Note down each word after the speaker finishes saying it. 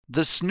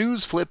The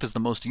Snooze Flip is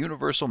the most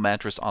universal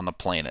mattress on the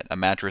planet, a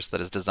mattress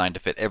that is designed to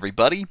fit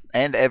everybody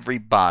and every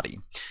body.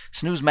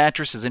 Snooze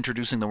Mattress is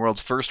introducing the world's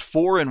first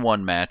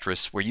 4-in-1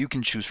 mattress where you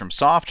can choose from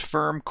soft,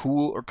 firm,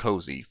 cool, or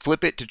cozy.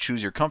 Flip it to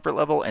choose your comfort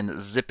level and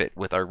zip it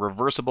with our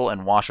reversible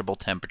and washable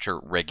temperature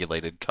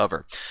regulated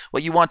cover.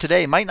 What you want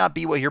today might not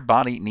be what your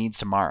body needs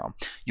tomorrow.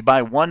 You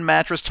buy one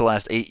mattress to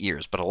last 8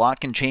 years, but a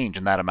lot can change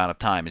in that amount of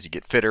time as you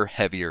get fitter,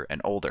 heavier,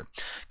 and older.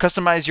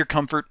 Customize your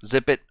comfort,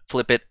 zip it,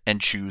 flip it,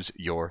 and choose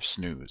your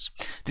snooze.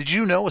 Did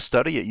you know a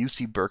study at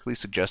UC Berkeley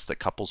suggests that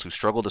couples who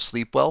struggle to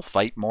sleep well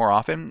fight more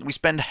often? We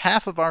spend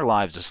half of our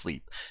lives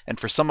asleep, and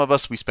for some of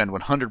us, we spend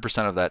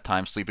 100% of that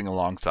time sleeping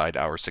alongside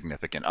our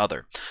significant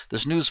other. The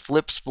Snooze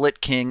Flip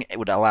Split King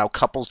would allow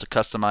couples to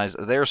customize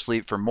their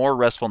sleep for more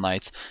restful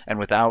nights and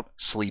without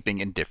sleeping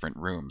in different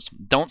rooms.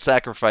 Don't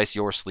sacrifice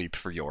your sleep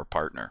for your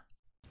partner.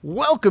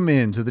 Welcome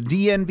into the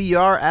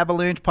DNVR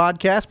Avalanche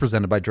podcast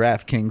presented by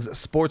DraftKings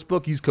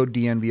Sportsbook. Use code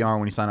DNVR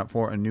when you sign up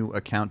for a new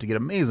account to get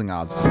amazing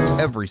odds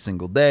every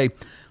single day.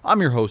 I'm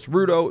your host,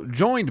 Rudo,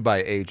 joined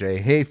by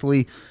AJ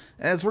Hafley,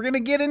 as we're going to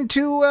get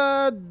into,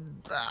 I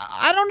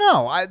don't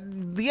know.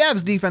 The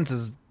Avs defense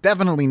is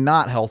definitely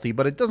not healthy,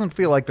 but it doesn't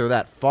feel like they're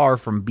that far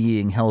from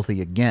being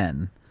healthy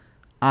again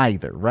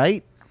either,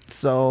 right?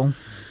 So,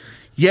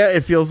 yeah,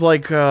 it feels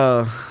like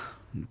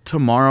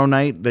tomorrow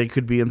night they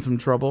could be in some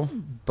trouble.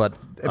 But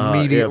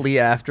immediately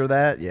after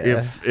that,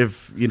 yeah.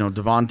 If you know,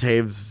 Devon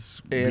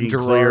Taves and being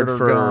Gerard cleared are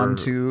for gone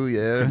too,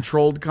 yeah.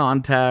 controlled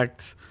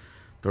contact,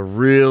 the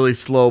really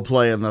slow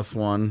play in this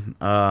one.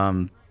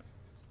 And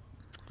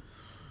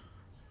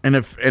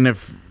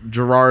if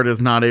Gerard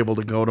is not able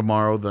to go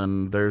tomorrow,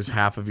 then there's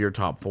half of your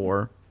top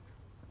four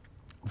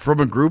from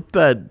a group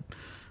that,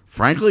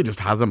 frankly,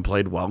 just hasn't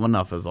played well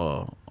enough as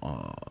a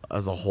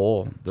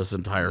whole this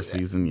entire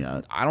season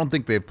yet. I don't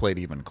think they've played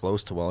even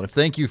close to well. And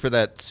thank you for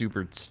that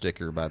super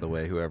sticker, by the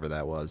way, whoever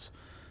that was.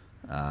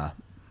 A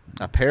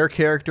pair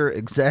character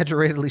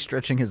exaggeratedly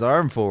stretching his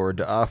arm forward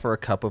to offer a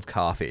cup of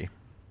coffee.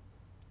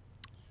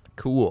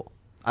 Cool.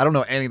 I don't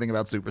know anything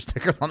about super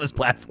stickers on this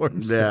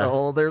platform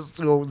still. Yeah.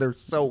 They're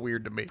so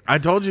weird to me. I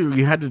told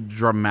you had to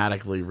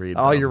dramatically read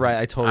them. Oh, you're right.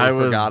 I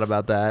totally forgot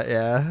about that.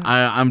 Yeah.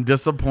 I'm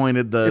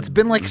disappointed that it's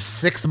been like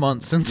 6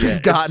 months since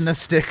we've gotten a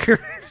sticker.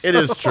 So. It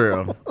is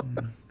true.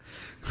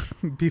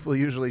 People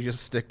usually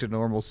just stick to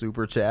normal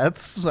super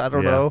chats. I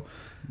don't know.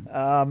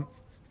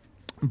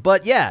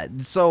 But yeah,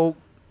 so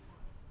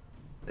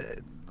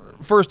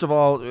first of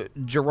all,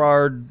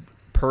 Gerard,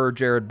 per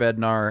Jared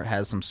Bednar,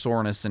 has some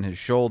soreness in his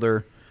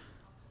shoulder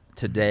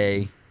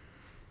today.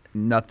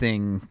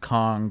 Nothing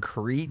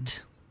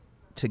concrete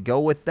to go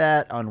with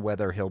that on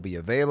whether he'll be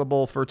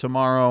available for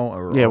tomorrow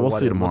or we'll what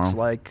see it tomorrow. Looks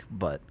like,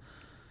 but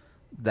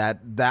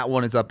that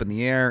one is up in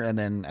the air. And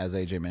then, as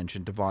AJ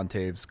mentioned, Devon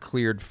Taves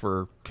cleared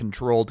for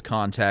controlled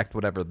contact,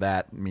 whatever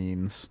that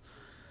means.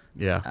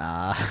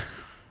 Yeah.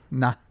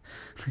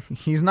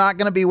 He's not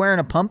going to be wearing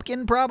a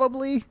pumpkin,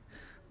 probably,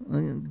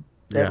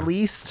 at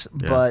least.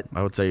 Yeah. But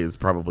I would say he's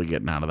probably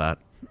getting out of that.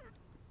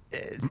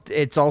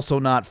 It's also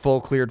not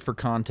full cleared for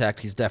contact.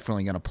 He's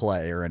definitely going to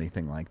play or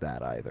anything like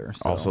that either.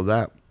 So also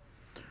that.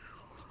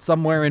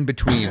 Somewhere in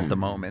between at the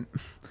moment.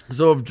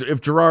 So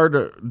if Gerard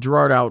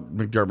out,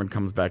 McDermott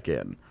comes back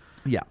in.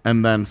 Yeah.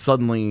 And then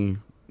suddenly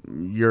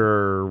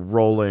you're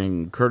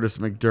rolling Curtis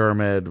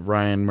McDermott,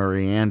 Ryan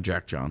Murray, and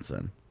Jack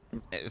Johnson.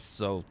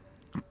 So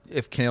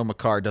if Cale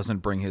Makar doesn't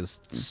bring his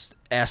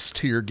S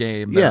to your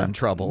game, they're in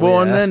trouble.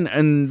 Well,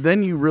 and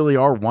then you really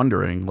are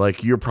wondering,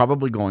 like, you're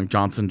probably going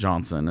Johnson,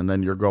 and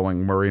then you're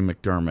going Murray,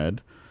 McDermott,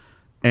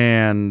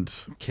 and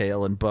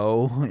Cale and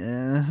Bo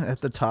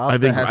at the top.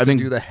 I think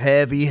do the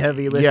heavy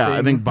lifting. Yeah,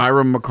 I think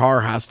Byron Makar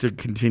has to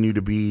continue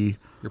to be.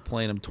 You're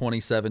playing him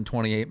 27,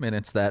 28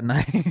 minutes that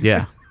night.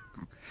 Yeah.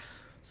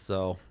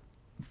 So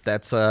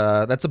that's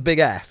a big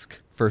ask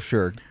for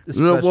sure.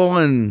 Well,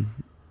 and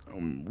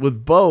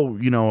with Bo,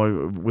 you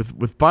know,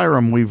 with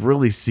Byram, we've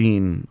really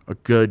seen a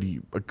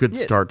good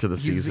start to the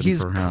season.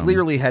 He's for him.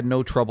 Clearly had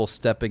no trouble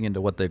stepping into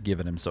what they've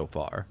given him so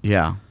far.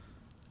 Yeah,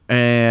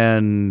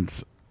 and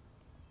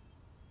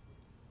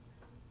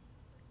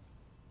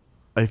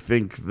I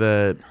think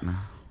that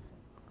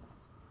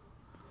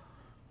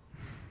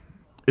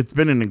it's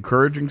been an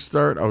encouraging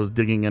start. I was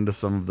digging into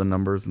some of the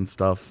numbers and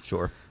stuff.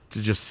 Sure.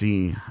 To just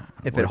see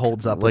if it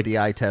holds up with the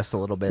eye test a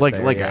little bit.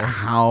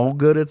 How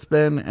good it's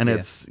been. And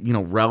it's, you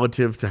know,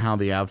 relative to how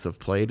the Avs have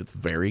played, it's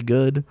very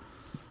good.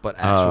 But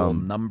actual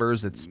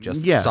numbers, it's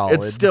just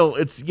solid. You're still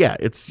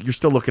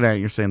looking at it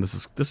and you're saying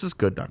this is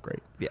good, not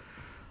great. Yeah.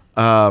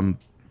 And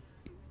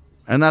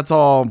that's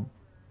all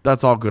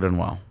good and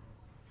well.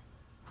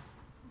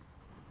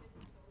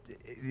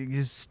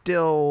 You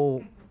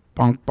still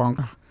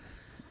bonk.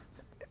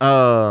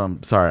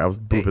 Sorry, I was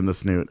booping the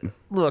snoot.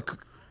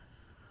 Look,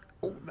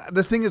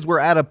 the thing is, we're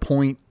at a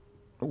point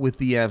with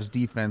the Avs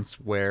defense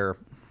where,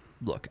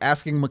 look,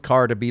 asking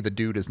Makar to be the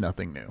dude is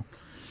nothing new.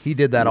 He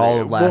did that all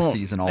of last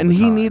season, all the time. And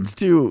he needs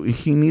to.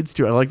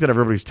 I like that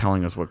everybody's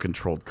telling us what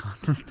controlled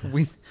contact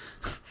is.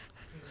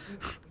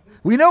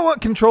 We know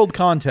what controlled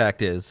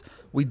contact is.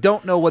 We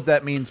don't know what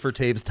that means for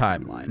Taves'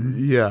 timeline.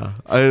 Yeah,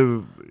 I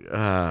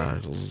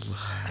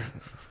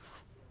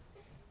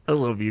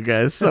love you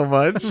guys so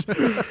much.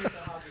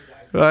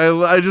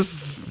 I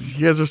just,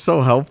 you guys are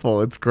so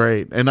helpful. It's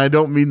great, and I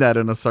don't mean that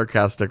in a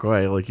sarcastic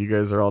way. Like, you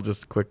guys are all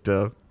just quick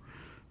to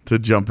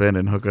jump in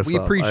and hook us up. We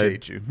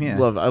appreciate you. Yeah.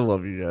 I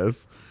love you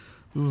guys.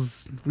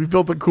 We've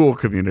built a cool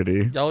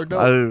community. Y'all are dope.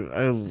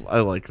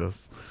 I like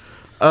this.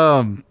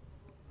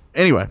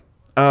 Anyway,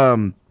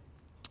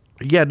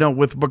 yeah, no,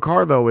 with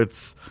Makar though,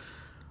 it's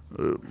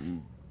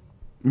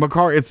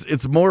Makar.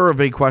 It's more of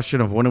a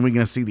question of when are we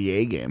going to see the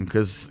A game?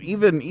 Because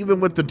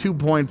even with the 2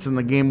 points in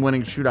the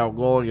game-winning shootout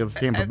goal against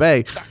Tampa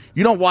Bay,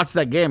 you don't watch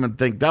that game and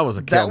think that was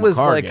a that was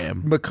Makar like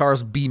game.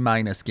 Makar's B-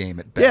 game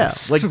at Yeah,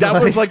 best. like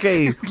that was like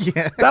a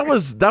Yeah. that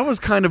was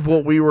kind of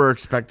what we were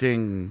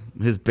expecting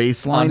his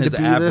baseline On to his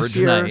be average this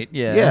year. night,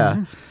 yeah.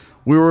 Yeah.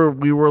 We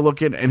were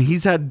looking, and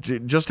he's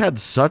just had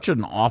such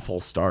an awful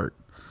start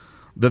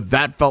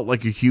that felt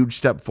like a huge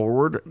step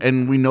forward,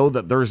 and we know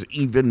that there's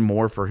even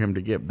more for him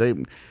to give.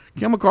 Cale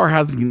Makar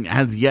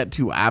has yet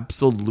to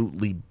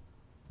absolutely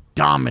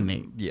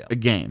dominate a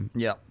game.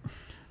 Yeah.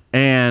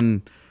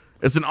 And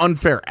it's an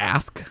unfair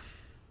ask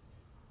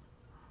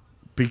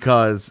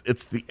because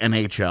it's the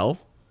NHL,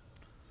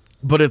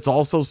 but it's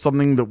also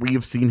something that we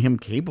have seen him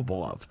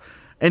capable of.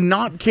 And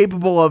not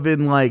capable of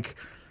in like,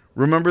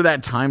 remember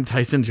that time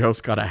Tyson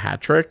Jost got a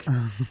hat trick?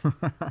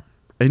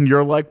 And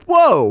you're like,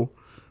 whoa,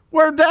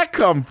 where'd that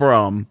come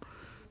from?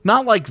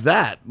 Not like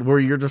that, where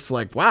you're just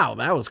like, wow,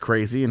 that was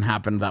crazy and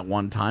happened that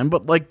one time,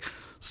 but like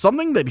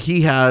something that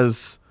he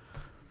has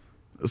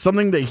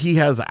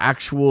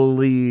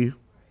actually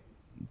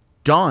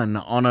done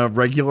on a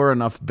regular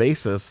enough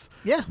basis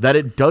that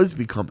it does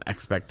become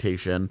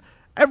expectation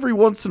every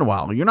once in a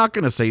while. You're not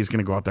going to say he's going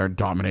to go out there and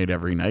dominate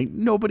every night.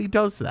 Nobody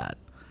does that.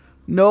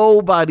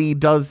 Nobody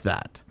does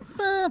that.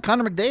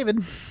 Connor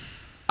McDavid.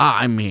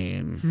 I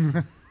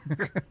mean...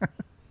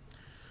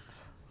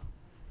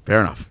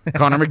 Fair enough.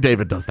 Connor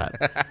McDavid does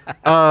that.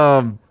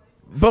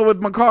 But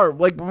with Makar,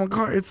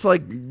 it's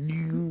like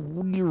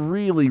you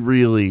really,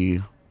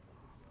 really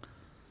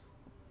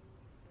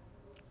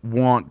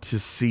want to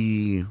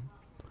see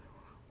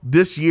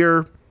this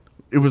year.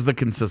 It was the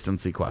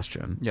consistency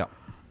question. Yeah.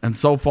 And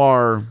so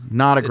far,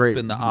 not a great. It's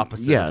been the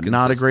opposite. Yeah, of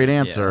not a great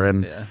consistent. answer. Yeah,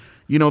 and yeah.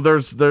 you know,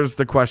 there's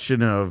the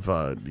question of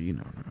the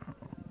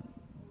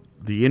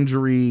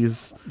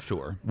injuries.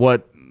 Sure.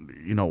 What,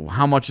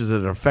 how much is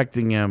it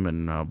affecting him,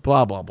 and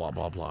blah blah blah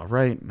blah blah,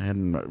 right?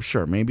 And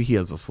sure, maybe he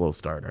has a slow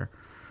starter.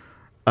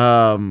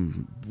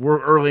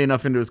 We're early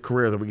enough into his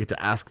career that we get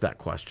to ask that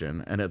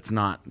question, and it's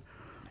not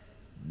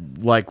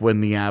like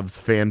when the Avs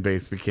fan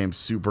base became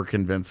super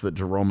convinced that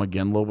Jarome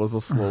Iginla was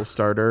a slow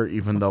starter,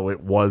 even though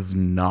it was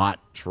not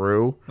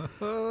true.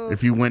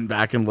 If you went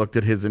back and looked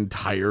at his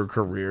entire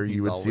career,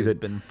 you would see that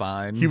been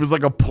fine. he was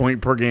like a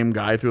point per game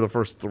guy through the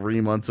first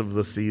 3 months of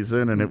the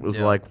season, and it was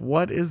like,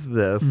 what is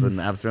this? And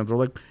Avs fans were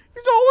like,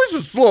 he's always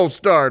a slow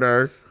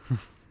starter.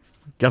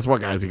 Guess what,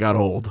 guys? He got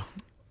old.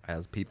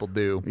 As people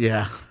do.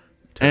 Yeah.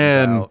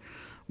 Turns out.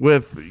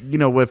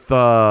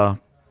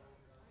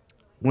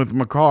 with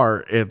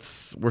Makar, he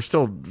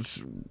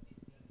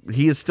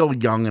is still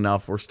young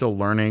enough. We're still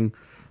learning.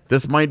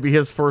 This might be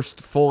his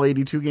first full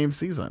 82 game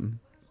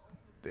season.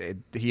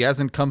 He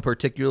hasn't come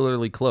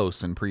particularly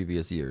close in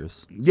previous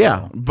years.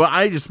 Yeah, but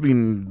I just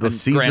mean the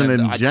season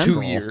in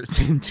general. 2 years.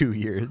 In 2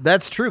 years.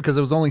 That's true, because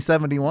it was only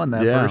 71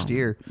 that first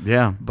year.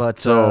 Yeah, But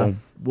so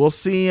we'll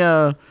see.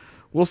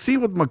 We'll see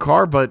with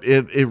Makar, but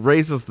it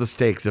raises the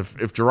stakes.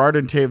 If Girard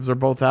and Taves are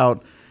both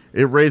out,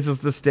 it raises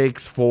the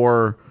stakes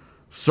for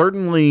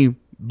certainly.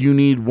 You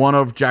need one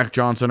of Jack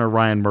Johnson or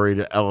Ryan Murray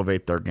to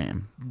elevate their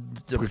game,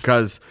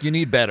 because you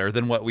need better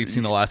than what we've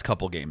seen the last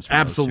couple games. From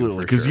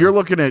absolutely, because sure. you're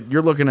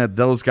looking at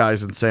those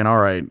guys and saying, all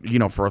right,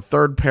 for a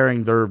third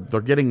pairing, they're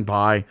getting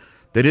by.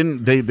 They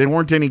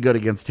weren't any good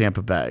against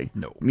Tampa Bay.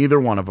 No, neither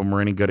one of them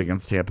were any good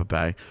against Tampa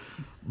Bay,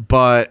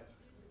 but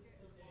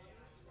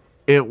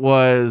it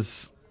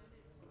was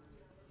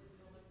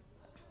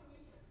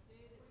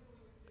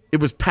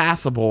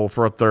passable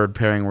for a third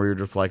pairing where you're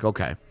just like,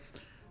 okay.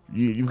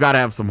 You've got to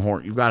have some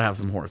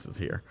horses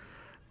here,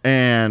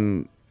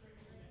 and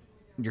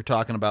you're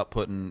talking about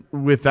putting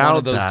without one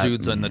of those that,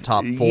 dudes in the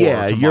top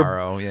 4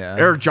 tomorrow. Yeah,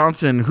 Eric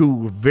Johnson,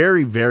 who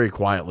very, very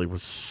quietly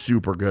was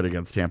super good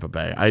against Tampa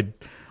Bay.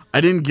 I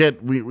didn't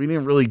get we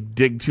didn't really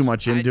dig too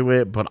much into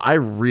it, but I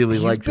really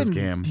liked his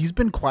game. He's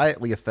been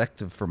quietly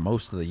effective for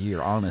most of the year,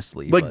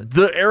 honestly. Like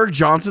the Eric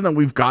Johnson that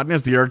we've gotten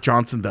is the Eric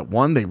Johnson that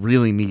they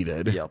really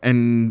needed. Yep.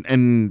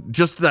 And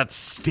just that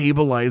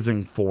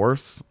stabilizing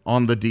force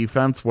on the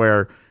defense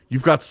where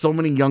you've got so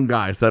many young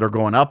guys that are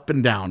going up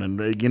and down,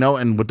 and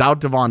and without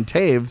Devon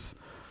Taves,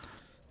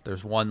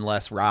 there's one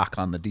less rock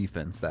on the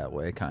defense that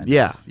way, kind of.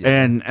 Yeah.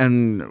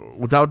 And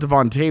without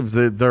Devon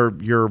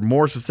Taves, you're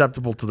more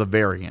susceptible to the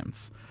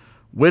variance.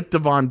 With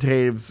Devon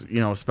Taves,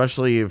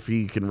 especially if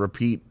he can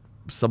repeat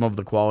some of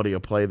the quality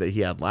of play that he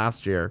had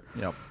last year,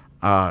 yep.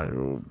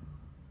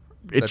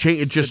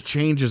 it just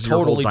changes your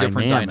totally whole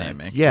different dynamic.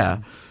 dynamic. Yeah.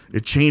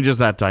 it changes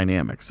that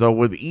dynamic. So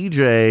with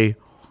EJ,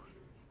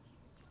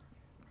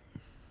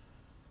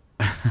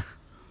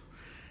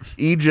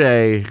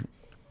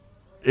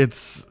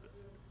 it's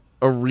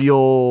a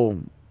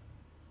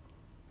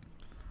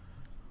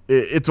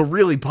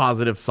really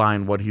positive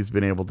sign what he's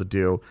been able to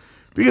do.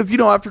 Because,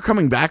 after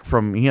coming back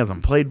he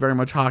hasn't played very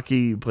much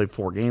hockey. He played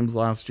 4 games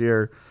last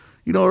year.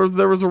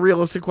 There was a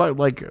realistic,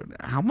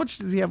 how much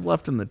does he have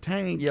left in the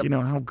tank? Yep.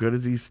 How good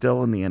is he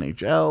still in the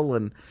NHL?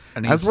 And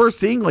as he's- we're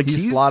seeing,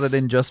 he's slotted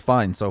in just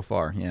fine so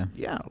far. Yeah,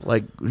 Yeah,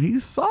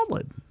 he's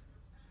solid.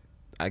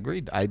 I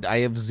agreed. I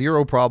have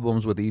zero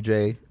problems with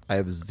EJ. I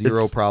have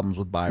zero problems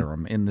with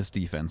Byram in this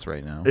defense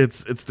right now.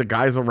 It's the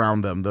guys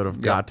around them that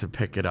have got to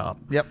pick it up.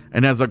 Yep.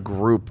 And as a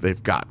group,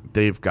 they've got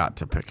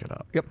to pick it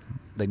up. Yep.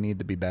 They need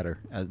to be better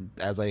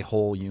as a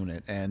whole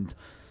unit. And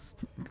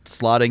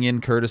slotting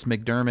in Curtis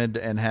McDermott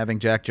and having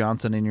Jack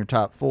Johnson in your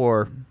top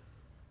 4,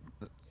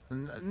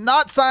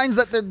 not signs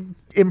that they're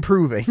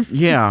improving.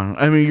 Yeah,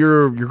 I mean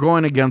you're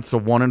going against a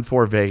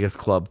 1-4 Vegas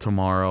club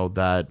tomorrow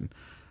that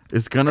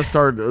is going to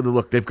start.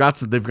 Look, they've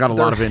got a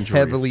lot of injuries.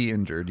 Heavily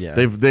injured. Yeah.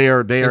 They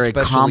are a Especially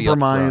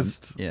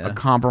compromised up front. Yeah. a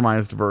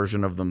compromised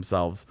version of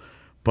themselves.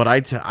 But I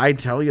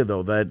tell you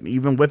though that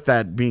even with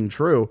that being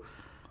true,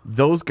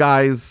 those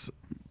guys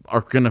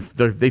are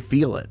they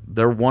feel it.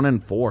 They're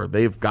 1-4.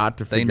 They've got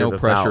to figure They know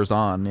this pressure's out.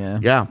 on. Yeah.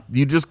 Yeah,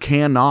 you just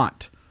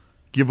cannot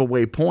give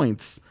away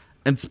points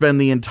and spend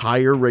the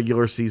entire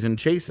regular season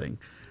chasing.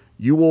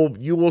 If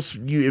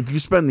you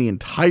spend the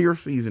entire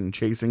season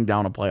chasing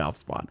down a playoff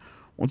spot,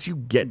 once you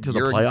get to the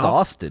You're playoffs,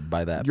 exhausted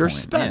by that you're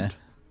point. spent.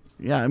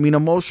 Yeah, I mean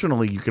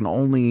emotionally, you can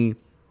only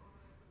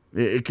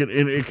it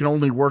can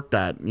only work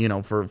that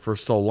for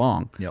so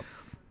long. Yep.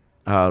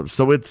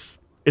 So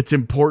it's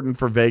important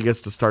for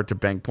Vegas to start to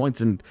bank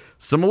points, and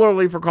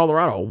similarly for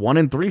Colorado, a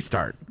 1-3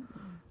 start.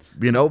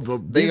 They're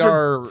one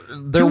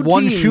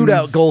teams,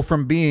 shootout goal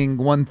from being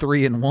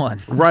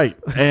 1-3-1. right?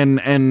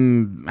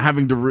 And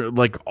having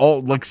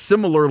to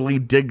similarly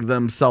dig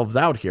themselves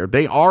out here.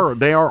 They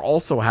are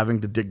also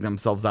having to dig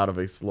themselves out of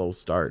a slow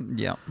start.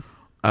 Yeah.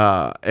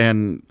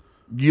 And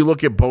you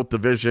look at both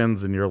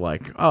divisions and you're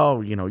like,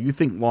 oh, you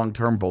think long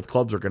term both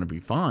clubs are going to be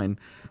fine.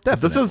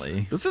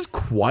 Definitely. This is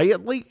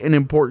quietly an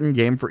important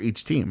game for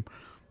each team.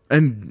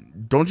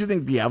 And don't you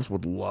think the Avs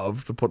would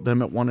love to put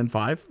them at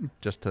 1-5?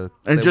 Just to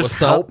And say just what's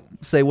help- up,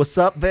 say what's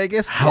up,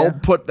 Vegas.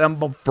 Help put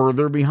them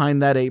further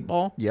behind that 8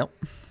 ball. Yeah. Yep.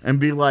 And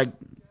be like,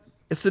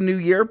 it's a new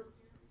year,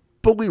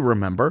 but we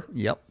remember.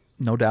 Yep.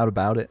 No doubt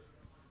about it.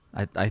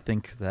 I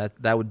think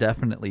that would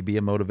definitely be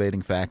a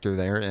motivating factor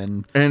there.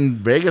 And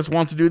Vegas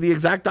wants to do the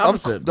exact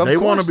opposite. of They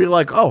want to course. be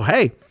like, oh,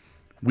 hey,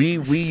 we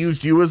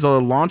used you as a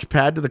launch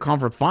pad to the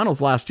conference finals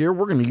last year.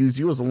 We're going to use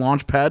you as a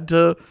launch pad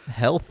to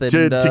health and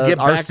get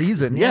our back,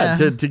 season. Yeah,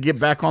 Yeah. to get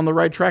back on the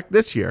right track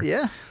this year.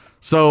 Yeah.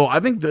 So I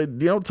think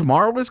that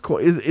tomorrow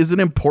is an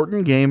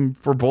important game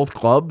for both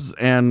clubs,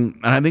 and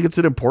I think it's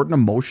an important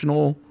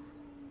emotional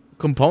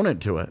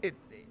component to it.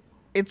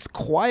 It's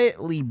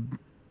quietly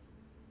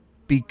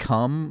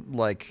become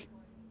like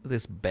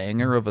this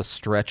banger of a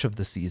stretch of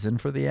the season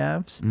for the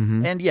Avs.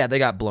 Mm-hmm. And yeah, they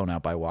got blown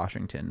out by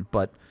Washington,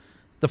 but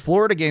the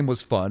Florida game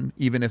was fun,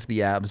 even if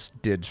the Avs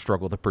did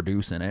struggle to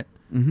produce in it.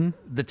 Mm-hmm.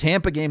 The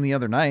Tampa game the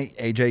other night,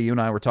 AJ, you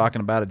and I were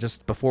talking about it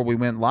just before we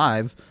went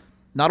live.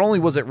 Not only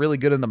was it really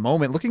good in the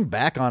moment, looking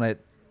back on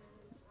it,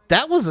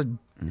 that was a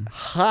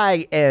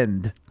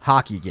high-end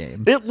hockey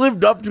game. It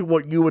lived up to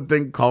what you would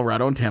think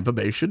Colorado and Tampa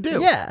Bay should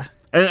do. Yeah.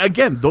 And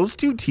again, those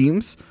two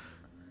teams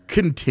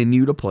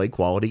continue to play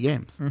quality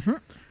games. Mm-hmm.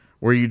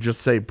 Where you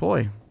just say,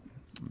 boy,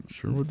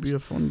 sure would be a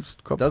fun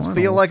cup Does finals.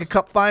 feel like a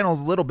cup finals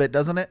a little bit,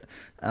 doesn't it?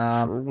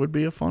 Sure would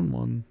be a fun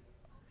one.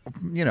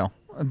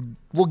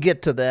 We'll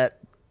get to that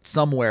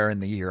somewhere in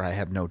the year, I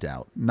have no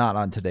doubt. Not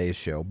on today's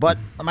show. But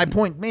my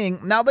point being,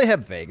 now they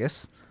have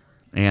Vegas.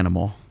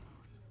 Animal.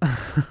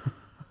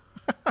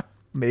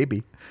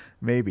 Maybe.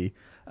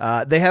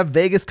 They have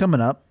Vegas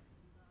coming up.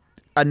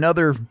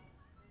 Another,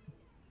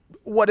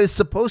 what is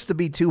supposed to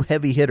be 2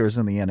 heavy hitters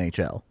in the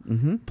NHL,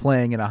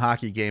 playing in a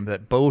hockey game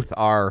that both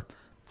are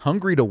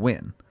hungry to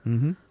win.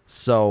 Mm-hmm.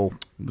 So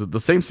The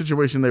same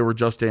situation they were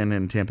just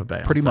in Tampa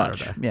Bay. pretty on much,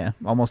 Saturday. yeah,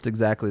 almost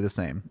exactly the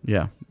same.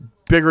 Yeah.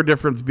 Bigger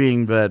difference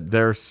being that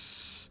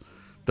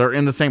they're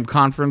in the same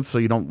conference, so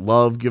you don't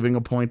love giving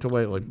a point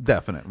away. Like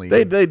Definitely.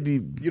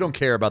 you You don't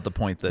care about the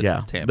point that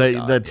yeah, Tampa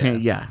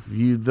got.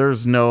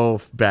 there's no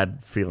bad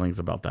feelings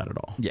about that at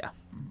all. Yeah,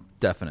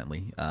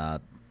 definitely.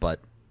 But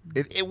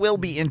it will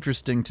be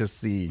interesting to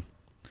see.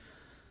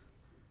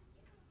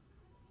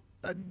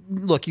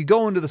 Look, you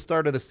go into the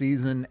start of the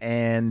season,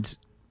 and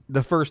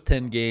the first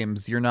 10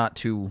 games, you're not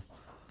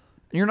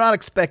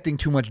expecting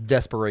too much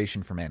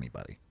desperation from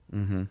anybody.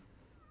 Mm-hmm.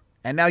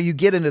 And now you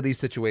get into these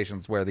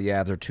situations where the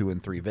Avs are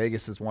 2-3,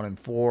 Vegas is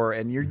 1-4,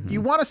 and you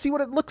want to see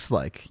what it looks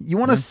like. You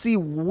want to see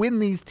when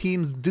these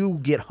teams do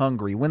get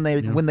hungry, when they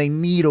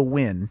need a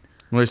win.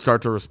 When they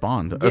start to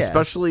respond, Yeah.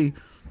 especially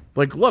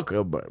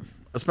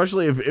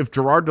especially if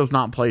Gerard does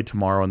not play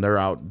tomorrow and they're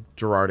out,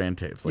 Gerard and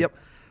Taves. Yep.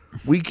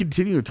 We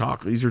continue to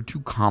talk. These are 2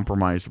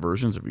 compromised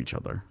versions of each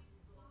other.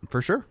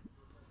 For sure.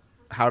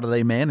 How do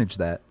they manage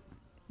that?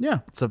 Yeah.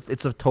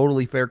 It's a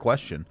totally fair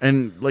question.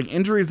 And like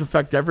injuries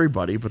affect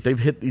everybody, but they've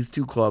hit these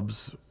two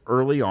clubs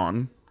early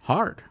on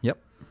hard. Yep.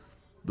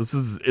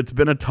 It's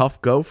been a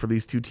tough go for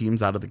these two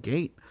teams out of the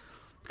gate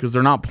because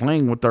they're not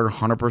playing with their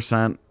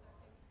 100%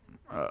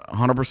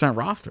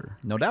 roster.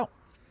 No doubt.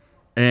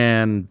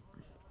 And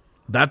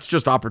that's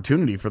just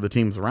opportunity for the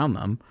teams around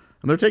them.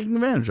 And they're taking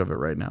advantage of it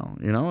right now.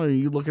 You know,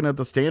 you looking at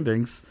the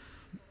standings,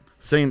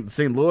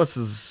 St.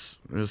 Louis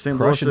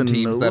Crushing and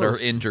teams that are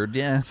Louis- injured.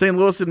 Yeah. St.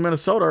 Louis and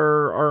Minnesota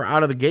are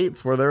out of the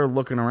gates where they're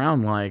looking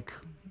around like,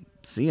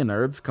 see you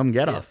nerds, come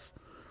get us.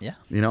 Yeah.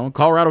 You know,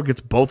 Colorado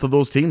gets both of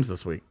those teams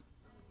this week.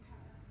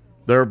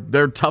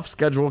 Their tough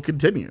schedule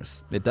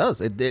continues. It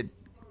does.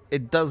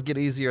 It does get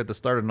easier at the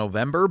start of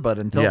November, but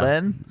until Yeah.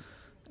 then,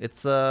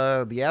 it's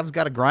the Avs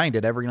got to grind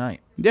it every night.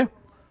 Yeah.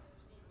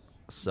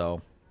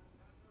 So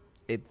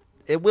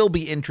it will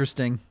be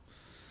interesting.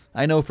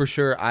 I know for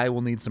sure I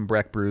will need some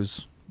Breck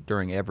brews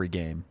during every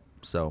game.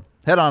 So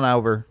head on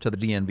over to the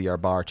DNVR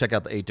bar. Check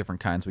out the 8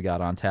 different kinds we got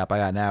on tap. I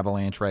got an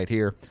Avalanche right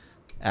here.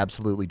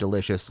 Absolutely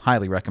delicious.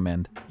 Highly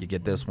recommend you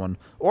get this one.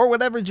 Or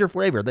whatever's your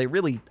flavor.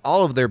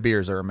 All of their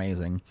beers are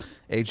amazing.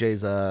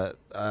 AJ's a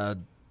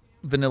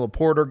vanilla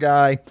porter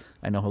guy.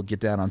 I know he'll get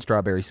down on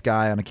Strawberry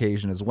Sky on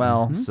occasion as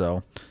well.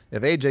 So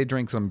if AJ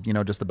drinks them,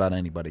 just about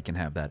anybody can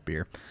have that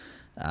beer.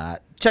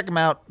 Check them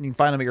out. You can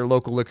find them at your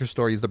local liquor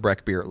store. Use the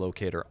Breck Beer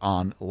Locator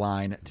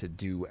online to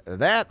do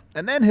that.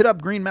 And then hit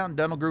up Green Mountain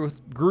Dental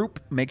Group.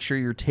 Make sure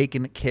you're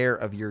taking care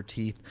of your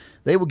teeth.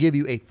 They will give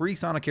you a free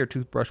Sonicare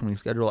toothbrush when you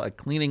schedule a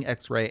cleaning,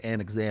 x-ray, and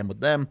exam with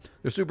them.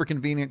 They're super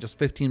convenient, just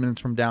 15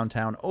 minutes from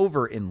downtown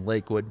over in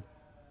Lakewood.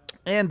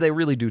 And they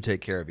really do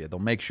take care of you. They'll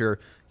make sure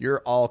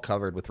you're all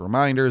covered with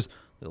reminders.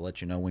 They'll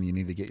let you know when you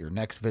need to get your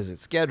next visit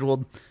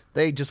scheduled.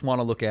 They just want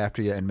to look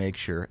after you and make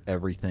sure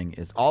everything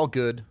is all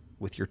good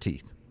with your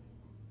teeth.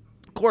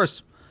 Of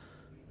course,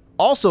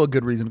 also a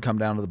good reason to come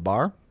down to the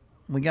bar.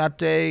 We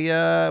got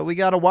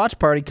a watch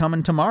party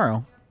coming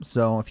tomorrow.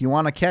 So if you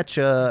want to catch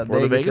the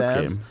Vegas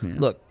Avs, game, yeah.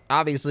 Look,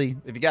 obviously,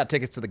 if you got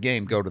tickets to the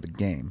game, go to the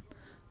game.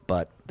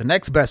 But the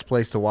next best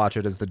place to watch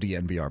it is the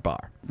DNVR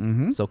bar.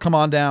 Mm-hmm. So come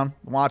on down,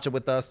 watch it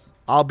with us.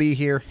 I'll be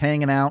here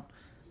hanging out,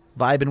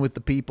 vibing with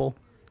the people.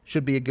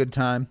 Should be a good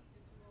time.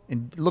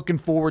 And looking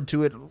forward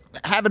to it.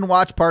 Having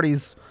watch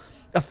parties,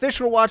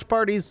 official watch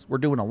parties, we're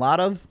doing a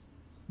lot of.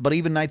 But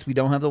even nights we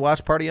don't have the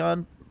watch party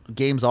on,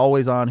 game's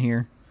always on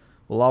here.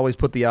 We'll always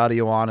put the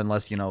audio on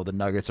unless, the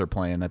Nuggets are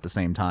playing at the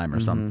same time or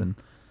something.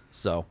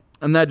 So.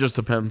 And that just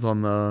depends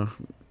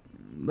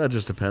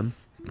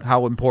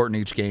How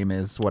important each game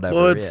is, whatever.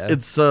 Well,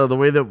 it's the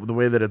way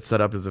that it's set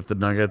up is if the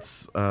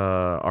Nuggets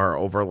are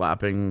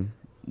overlapping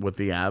with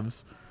the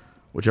Avs,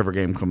 whichever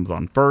game comes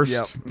on first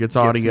gets the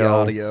audio.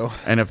 audio.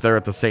 And if they're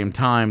at the same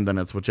time, then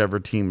it's whichever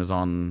team is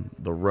on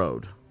the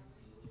road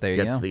There you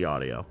gets go. the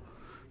audio,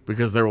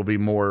 because there will be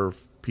more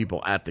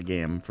people at the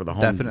game for the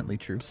home. Definitely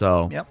true.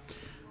 So Yep.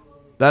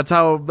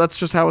 that's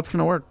just how it's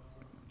gonna work.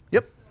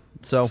 Yep.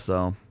 So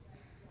So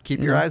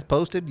keep your eyes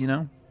posted,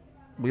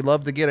 We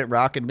love to get it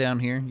rocking down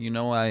here.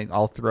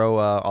 I'll throw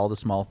all the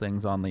small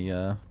things on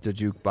the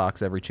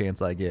jukebox every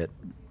chance I get.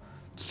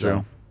 it's So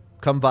true.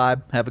 come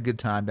vibe, have a good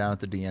time down at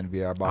the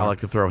DNVR bar. I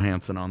like to throw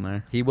Hanson on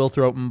there. He will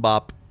throw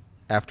Mbop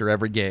after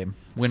every game,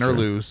 win or true.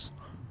 lose.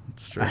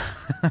 It's true.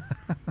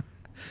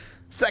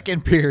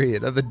 Second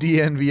period of the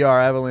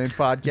DNVR Avalanche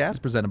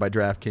podcast presented by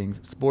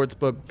DraftKings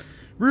Sportsbook.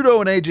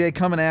 Rudo and AJ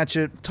coming at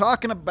you,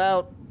 talking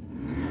about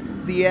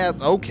the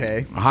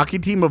okay. A hockey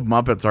team of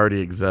Muppets already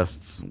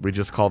exists. We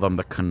just call them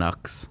the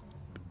Canucks.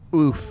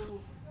 Oof.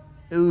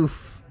 You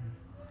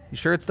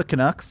sure it's the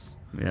Canucks?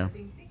 Yeah.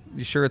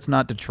 You sure it's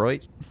not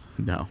Detroit?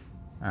 No,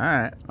 All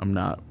right. I'm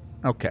not.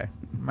 Okay.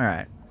 All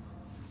right.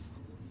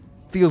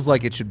 Feels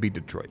like it should be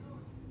Detroit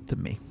to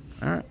me,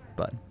 All right.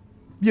 but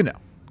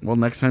Well,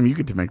 next time you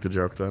get to make the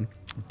joke then.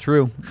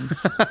 True.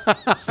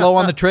 Slow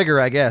on the trigger,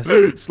 I guess.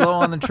 Slow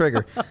on the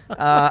trigger.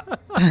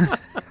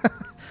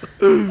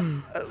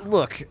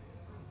 Look,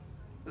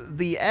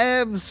 the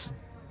Avs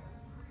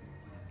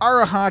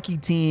are a hockey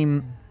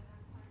team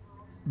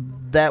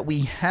that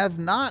we have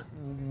not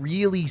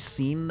really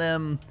seen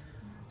them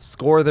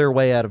score their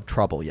way out of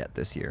trouble yet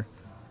this year.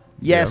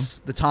 Yes,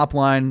 the top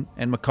line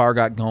and Makar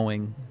got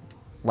going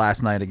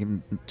last night,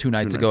 two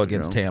nights ago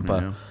against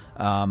Tampa.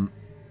 Yeah.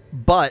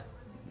 But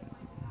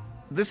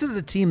this is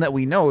a team that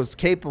we know is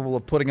capable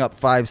of putting up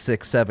 5,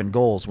 6, 7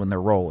 goals when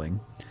they're rolling.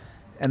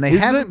 And they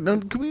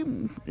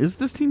haven't. Is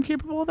this team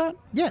capable of that?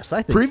 Yes,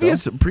 I think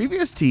so.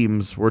 Previous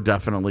teams were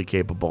definitely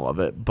capable of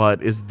it,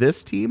 but is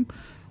this team,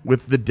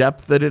 with the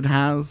depth that it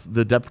has,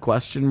 the depth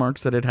question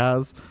marks that it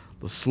has,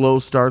 the slow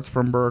starts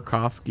from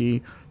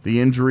Burakovsky, the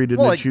injury to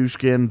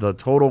Nichushkin, the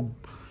total,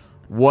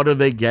 what are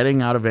they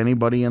getting out of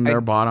anybody in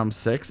their bottom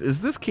six? Is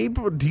this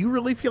capable? Do you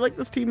really feel like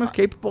this team is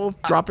capable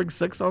of dropping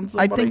 6 on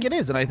somebody? I think it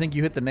is, and I think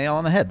you hit the nail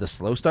on the head. The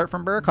slow start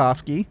from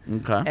Burakovsky.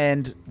 Okay.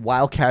 And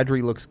while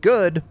Kadri looks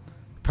good,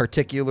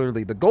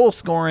 particularly the goal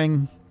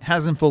scoring,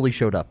 hasn't fully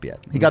showed up yet.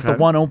 He got the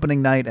one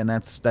opening night, and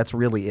that's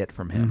really it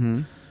from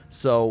him.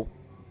 So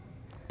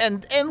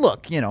And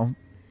look,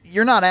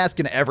 you're not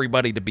asking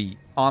everybody to be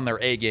on their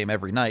A game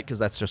every night because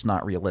that's just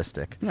not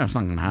realistic. Yeah, it's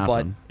not going to But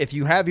happen. if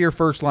you have your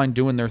first line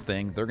doing their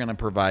thing, they're going to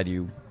provide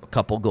you a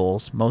couple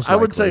goals, most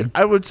likely.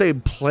 I would say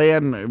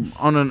plan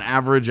on an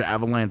average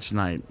Avalanche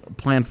night.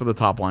 Plan for the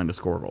top line to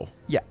score a goal.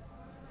 Yeah.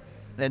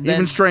 And then,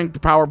 Even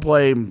strength, power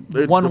play,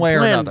 one way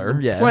or another,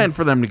 yeah. Plan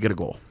for them to get a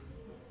goal.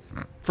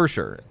 for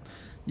sure,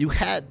 you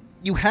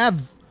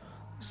have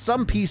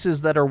some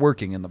pieces that are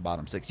working in the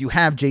bottom six. You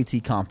have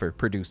JT Compher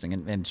producing,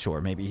 and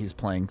sure, maybe he's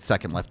playing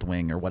second left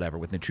wing or whatever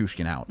with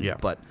Nichushkin out. Yeah.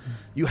 But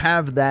you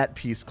have that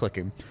piece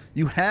clicking.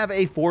 You have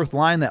a fourth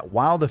line that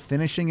while the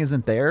finishing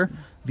isn't there,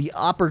 the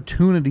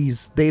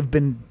opportunities they've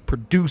been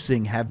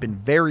producing have been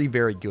very,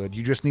 very good.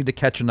 You just need to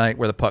catch a night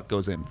where the puck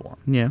goes in for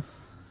them. Yeah.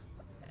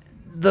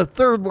 The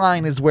third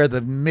line is where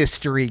the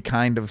mystery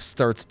kind of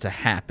starts to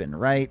happen,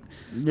 right?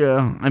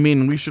 Yeah, I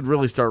mean, we should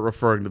really start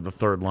referring to the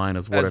third line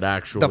as what As it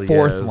actually the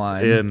fourth is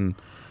line.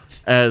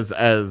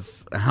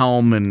 as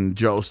Helm and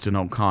Jost and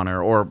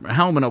O'Connor, or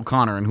Helm and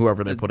O'Connor and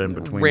whoever they put in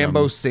between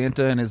Rambo them.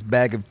 Santa and his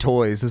bag of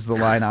toys is the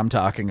line I'm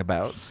talking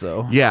about.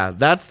 So Yeah,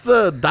 that's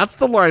the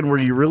line where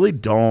you really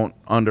don't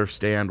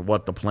understand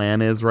what the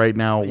plan is right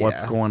now,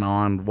 what's Yeah. going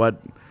on,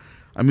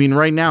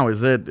 right now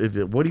is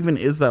it what even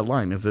is that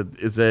line? Is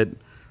it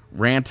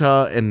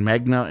Ranta and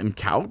Magna and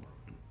Kaut?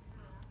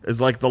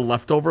 Is like the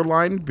leftover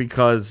line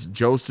because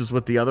Jost is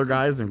with the other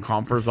guys and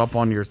Compher's up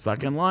on your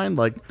second line?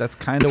 Like, that's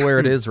kind of where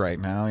it is right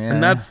now. Yeah,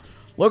 and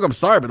look, I'm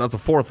sorry, but that's a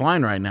fourth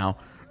line right now.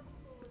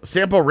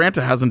 Sampo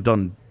Ranta hasn't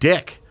done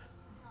dick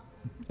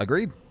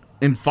agreed.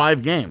 in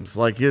 5 games.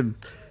 Like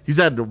he's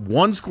had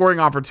one scoring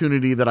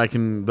opportunity that I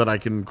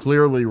can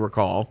clearly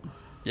recall.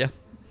 Yeah,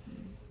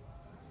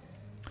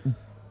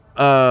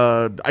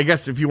 I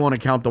guess if you want to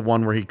count the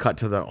one where he cut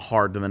to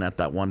the net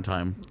that one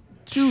time.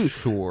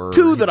 sure.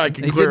 Two that I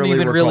can he clearly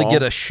didn't even really recall.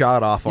 get a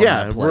shot off on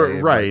Yeah, that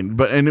play. right.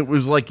 But it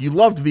was like you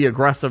loved the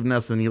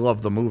aggressiveness and you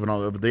loved the move and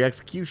all that, but the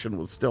execution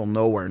was still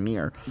nowhere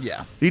near.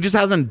 Yeah. He just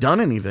hasn't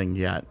done anything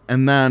yet.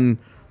 And then,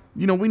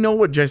 we know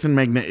what Jason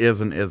Magna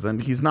is and isn't.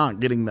 He's not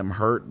getting them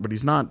hurt, but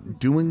he's not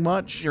doing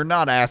much. You're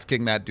not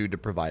asking that dude to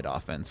provide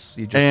offense.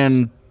 You just,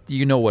 And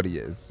you know what he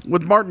is.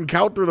 with Martin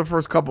Kaut through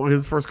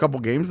his first couple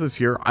games this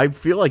year, I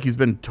feel like he's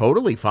been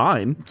totally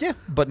fine. Yeah,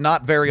 but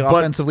not very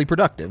offensively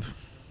productive.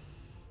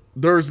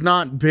 There's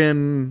not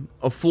been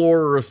a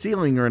floor or a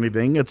ceiling or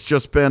anything. It's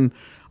just been,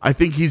 I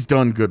think he's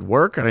done good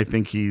work, and I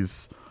think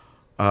he's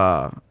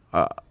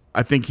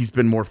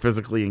been more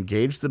physically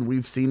engaged than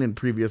we've seen in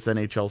previous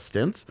NHL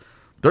stints.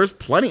 There's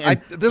plenty.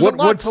 And there's a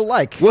lot to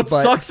like. What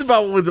but sucks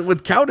about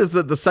with Kaut is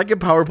that the second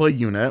power play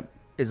unit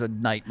is a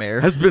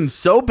nightmare. has been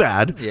so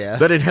bad Yeah.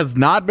 that it has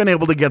not been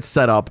able to get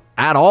set up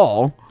at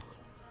all.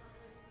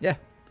 Yeah.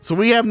 So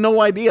we have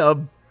no idea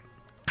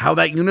how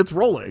that unit's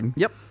rolling.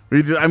 Yep.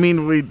 We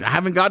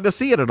haven't gotten to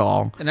see it at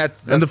all. And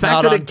that's the fact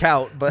not that on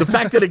Kaut, but the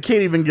fact that it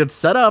can't even get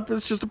set up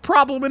is just a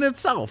problem in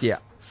itself. Yeah.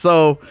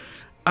 So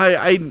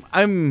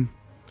I'm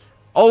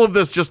all of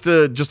this just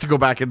to go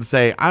back and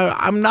say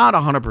I'm not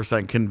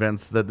 100%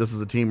 convinced that this is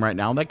a team right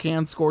now that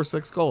can score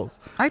 6 goals.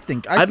 I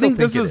think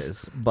this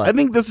is. But I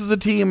think this is a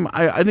team.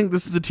 I think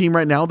this is a team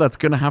right now that's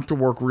going to have to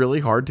work really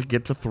hard to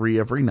get to 3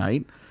 every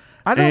night.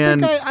 I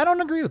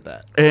don't agree with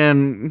that.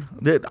 And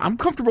I'm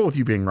comfortable with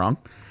you being wrong.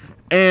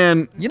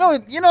 And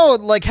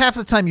like half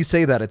the time you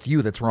say that, it's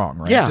you that's wrong,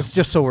 right? yeah,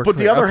 Just so we're but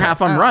clear. the other Okay.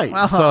 half I'm right.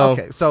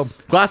 Uh-huh. So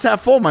glass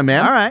half full, my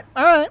man. all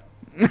right.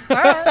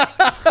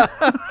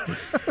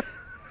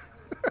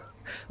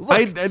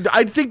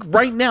 I think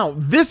right now,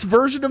 this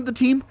version of the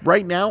team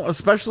right now,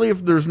 especially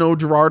if there's no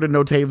Girard and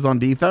no Taves on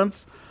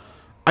defense,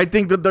 I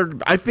think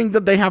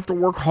that they have to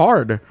work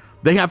hard.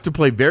 They have to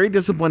play very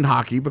disciplined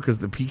hockey because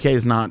the PK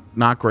is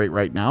not great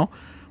right now.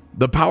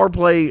 The power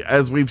play,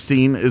 as we've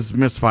seen, is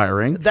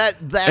misfiring. That's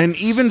and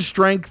even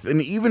strength,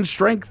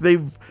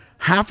 they've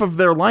half of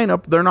their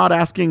lineup. They're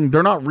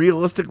not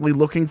realistically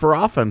looking for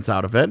offense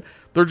out of it.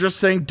 They're just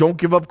saying don't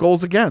give up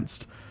goals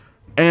against.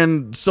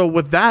 And so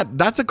with that,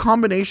 that's a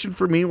combination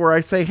for me where I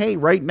say, hey,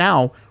 right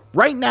now,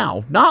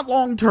 not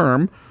long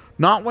term,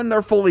 not when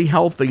they're fully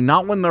healthy,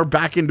 not when they're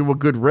back into a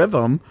good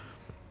rhythm.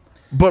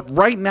 But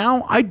right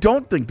now, I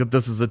don't think that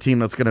this is a team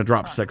that's going to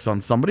drop 6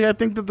 on somebody. I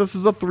think that this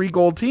is a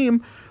 3-goal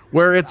team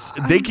where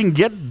they can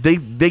get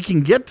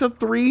to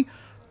 3.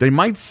 They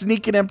might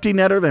sneak an empty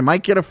netter. They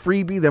might get a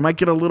freebie. They might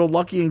get a little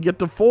lucky and get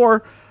to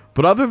 4.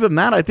 But other than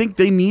that, I think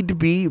they need to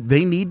be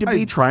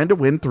trying to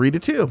win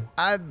 3-2.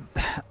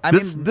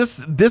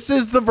 This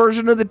is the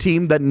version of the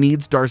team that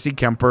needs Darcy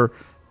Kemper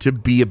to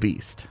be a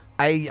beast.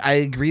 I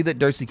agree that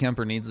Darcy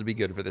Kemper needs to be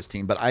good for this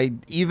team, but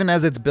even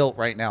as it's built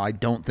right now, I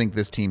don't think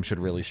this team should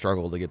really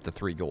struggle to get the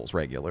 3 goals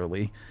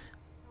regularly.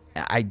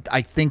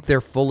 I think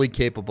they're fully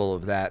capable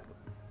of that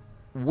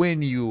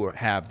when you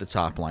have the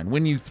top line.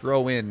 When you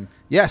throw in,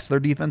 yes, their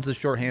defense is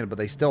shorthanded, but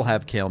they still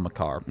have Cale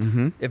Makar.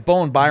 Mm-hmm. If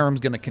Bowen Byram's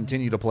going to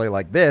continue to play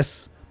like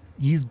this,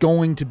 he's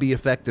going to be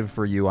effective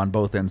for you on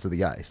both ends of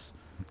the ice.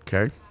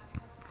 Okay.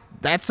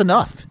 That's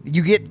enough.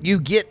 You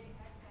get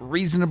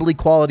reasonably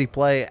quality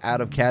play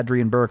out of Kadri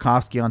and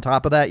Burakovsky on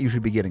top of that, you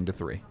should be getting to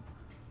 3.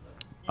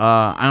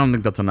 I don't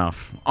think that's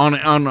enough.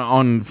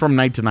 On from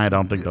night to night, I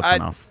don't think that's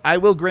enough. I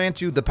will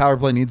grant you the power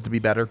play needs to be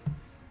better.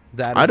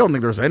 I don't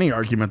think there's any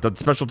argument that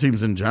special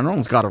teams in general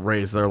has got to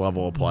raise their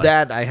level of play.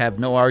 That I have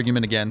no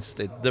argument against.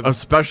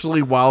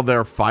 Especially while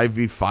their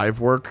 5v5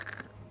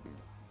 work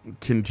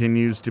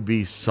continues to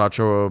be such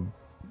a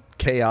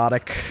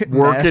chaotic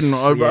work mess.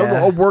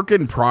 a work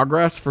in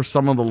progress for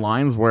some of the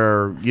lines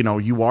where,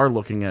 you are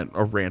looking at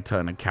a Ranta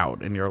and a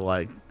Kaut and you're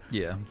like,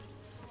 yeah,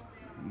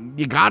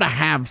 you got to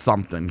have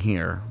something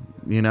here,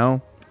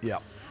 Yeah.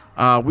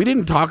 We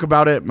didn't talk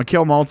about it.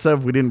 Mikhail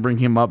Maltsev, we didn't bring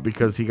him up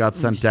because he got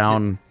sent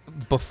down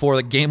before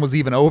the game was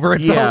even over.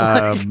 It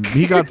yeah, felt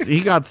like.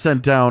 he got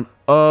sent down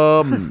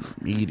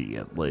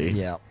immediately.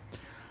 Yeah.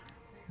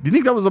 Do you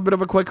think that was a bit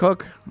of a quick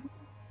hook?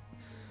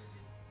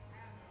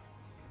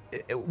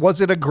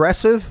 Was it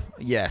aggressive?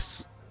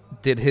 Yes.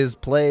 Did his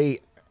play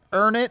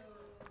earn it?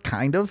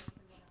 Kind of.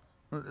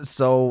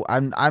 So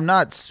I'm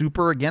not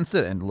super against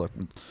it. And look,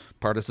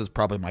 part of this is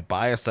probably my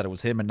bias that it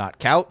was him and not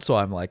Kaut. So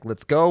I'm like,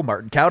 let's go,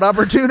 Martin Kaut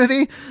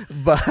opportunity.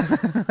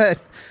 But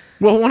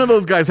well, one of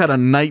those guys had a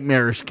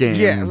nightmarish game.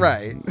 Yeah,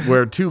 right.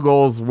 Where 2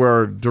 goals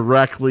were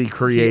directly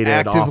created. He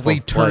actively off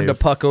of turned plays.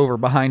 a puck over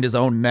behind his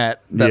own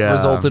net that Yeah.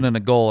 resulted in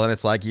a goal, and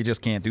it's like you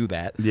just can't do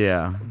that.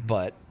 Yeah.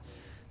 But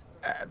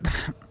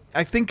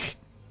I think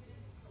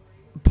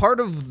part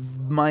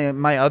of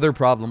my other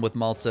problem with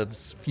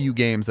Maltsev's few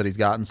games that he's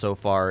gotten so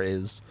far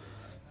is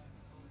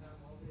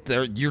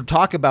you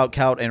talk about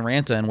Kaut and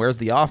Ranta and where's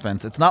the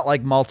offense. It's not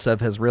like Maltsev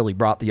has really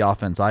brought the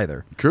offense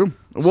either. True.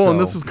 Well, and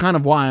this So- is kind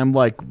of why I'm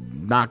like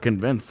not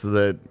convinced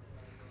that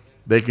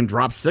they can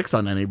drop 6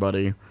 on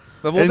anybody.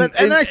 But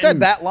I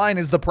said that line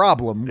is the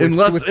problem.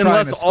 With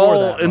trying to score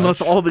that unless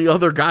much. all the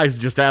other guys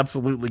just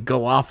absolutely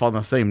go off on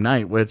the same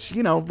night, which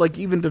like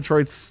even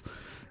Detroit's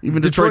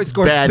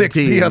scored bad 6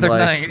 the team, other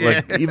like, night,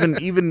 yeah.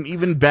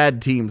 even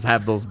bad teams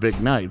have those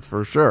big nights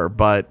for sure.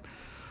 But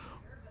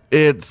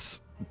it's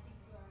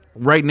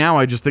right now.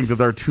 I just think that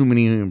there are too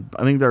many.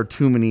 I think there are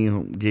too many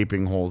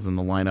gaping holes in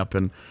the lineup,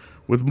 and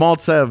with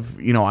Maltsev,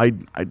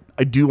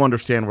 I do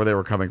understand where they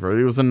were coming from.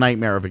 It was a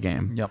nightmare of a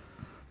game. Yep.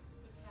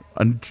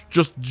 And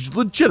just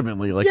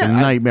legitimately a Yeah,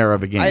 nightmare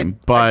of a game.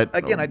 But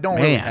I don't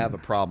really have a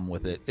problem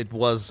with it. It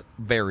was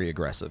very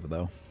aggressive,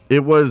 though.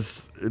 It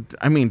was.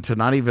 I mean, to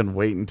not even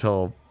wait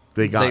until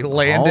they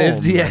landed.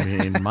 home, Yeah. I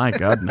mean, my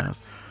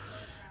goodness.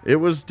 It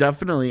was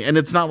definitely, and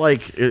it's not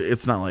like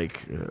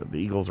the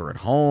Eagles are at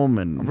home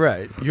and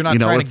Right. You're not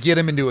trying to it's- get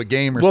him into a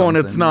game or well, something.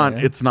 and it's not yeah.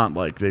 it's not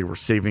like they were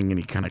saving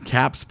any kind of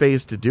cap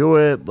space to do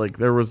it. Like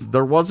there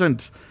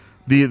wasn't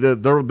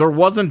there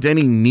wasn't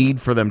any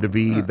need for them to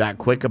be that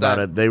quick about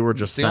That- it. They were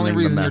just the sending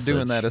only reason the you're message.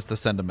 doing that is to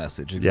send a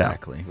message.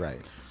 Exactly.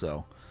 Right.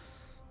 So.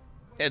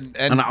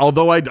 And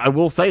although I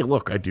will say,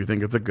 look, I do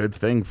think it's a good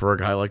thing for a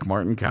guy like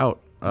Martin Kaut.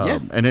 Yeah.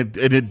 And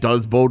it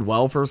does bode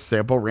well for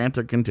Sampo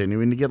Ranta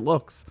continuing to get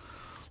looks.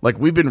 Like,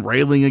 we've been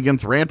railing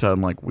against Ranta,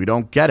 and, like, we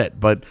don't get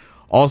it. But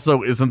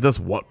also, isn't this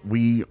what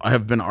we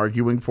have been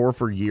arguing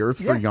for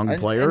years for young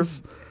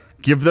players?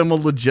 Give them a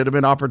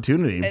legitimate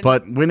opportunity.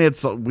 But when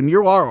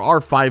you are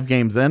 5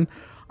 games in,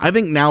 I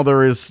think now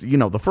there is,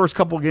 the first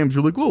couple of games,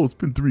 you're like, well, it's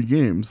been 3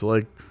 games.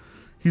 Like,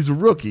 he's a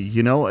rookie,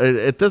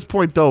 At this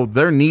point, though,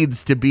 there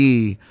needs to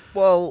be...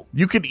 Well,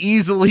 you could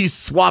easily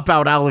swap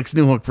out Alex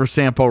Newhook for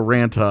Sampo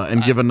Ranta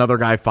and give another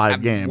guy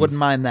 5 games. Wouldn't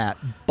mind that,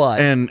 but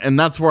And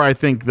that's where I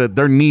think that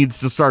there needs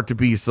to start to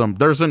be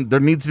there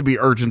needs to be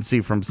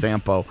urgency from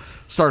Sampo.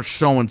 Start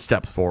showing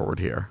steps forward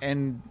here.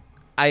 and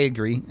I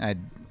agree.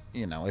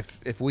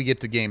 If we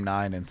get to game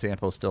 9 and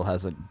Sampo still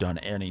hasn't done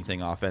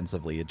anything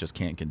offensively, it just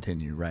can't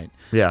continue, right?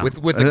 Yeah, With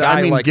a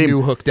guy like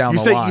Newhook down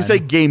the line. You say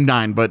game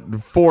 9,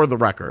 but for the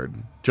record,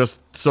 just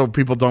so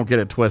people don't get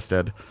it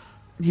twisted.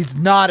 He's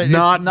not. It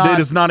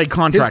is not a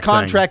contract. His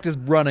contract is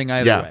running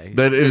either way.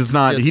 That it is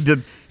not. He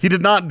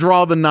did not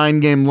draw the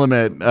 9-game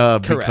limit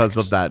because Correct.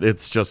 of that.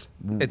 It's just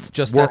we're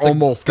that's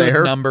almost a good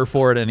there. number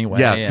for it anyway.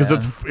 Yeah,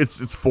 because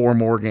it's 4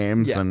 more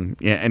games, Yeah. and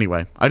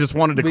anyway, I just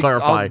wanted to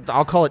clarify.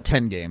 I'll call it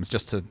 10 games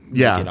just to make it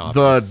Yeah,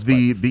 obvious.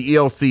 the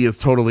ELC is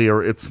totally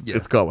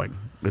it's going.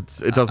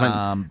 It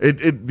doesn't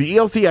the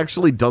ELC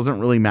actually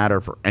doesn't really matter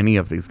for any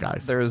of these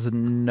guys. There's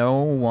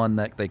no one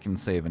that they can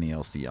save an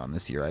ELC on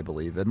this year, I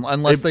believe,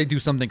 unless they do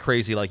something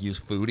crazy like use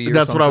Foodie. Or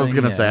That's what I was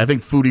something. gonna say. I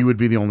think Foodie would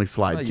be the only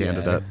slide Yeah.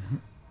 candidate,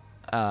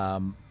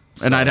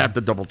 So and I'd have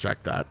to double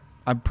check that.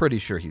 I'm pretty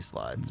sure he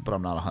slides, but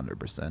I'm not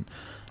 100%.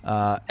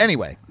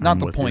 Anyway, not I'm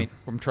the with point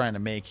I'm trying to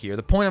make here.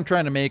 The point I'm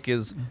trying to make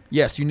is,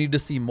 yes, you need to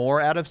see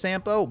more out of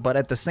Sampo, but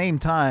at the same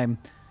time,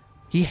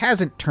 he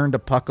hasn't turned a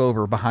puck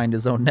over behind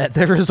his own net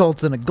that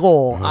results in a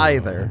goal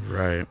either.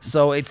 Right.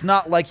 So it's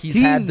not like he's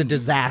had the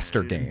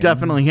disaster game.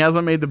 Definitely, he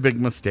hasn't made the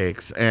big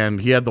mistakes, and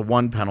he had the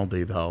one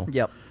penalty though.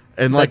 Yep.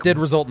 And That did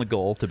result in a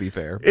goal, to be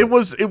fair. it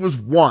was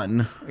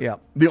one.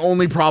 Yep. The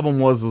only problem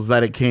was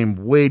that it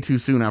came way too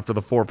soon after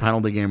the 4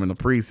 penalty game in the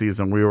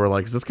preseason. We were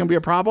like, is this going to be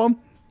a problem?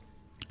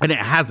 And it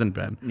hasn't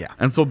been. Yeah.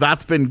 And so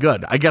that's been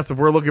good. I guess if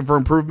we're looking for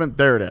improvement,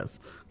 there it is.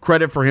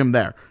 Credit for him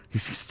there. He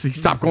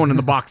stopped going in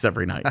the box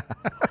every night.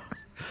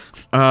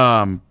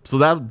 So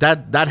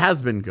that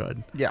has been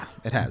good. Yeah,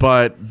 it has.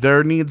 But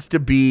there needs to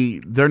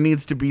be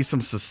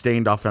some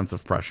sustained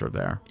offensive pressure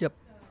there. Yep.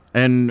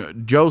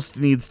 And Jost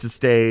needs to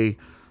stay.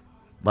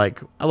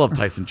 Like, I love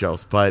Tyson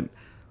Jost, but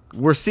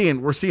we're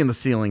seeing the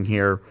ceiling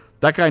here.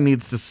 That guy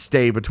needs to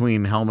stay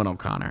between Helm and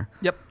O'Connor.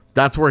 Yep.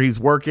 That's where he's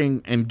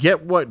working, and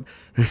get what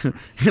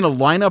in a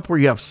lineup where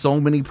you have so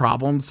many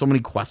problems, so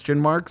many question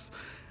marks.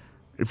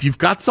 If you've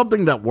got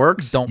something that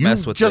works, Don't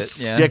mess with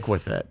just it. Yeah. stick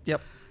with it.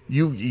 Yep.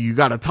 You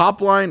got a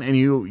top line and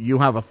you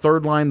have a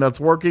third line that's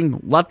working.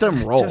 Let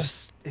them roll.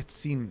 It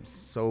seems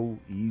so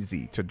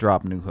easy to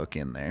drop New Hook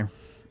in there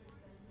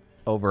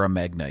over a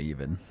Magna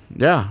even.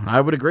 Yeah,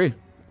 I would agree.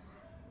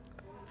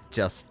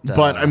 Just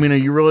But I mean, are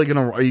you really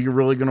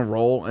gonna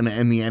roll in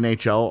the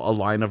NHL a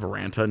line of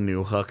Aranta,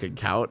 New Hook, and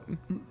Kaut?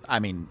 I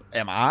mean,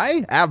 am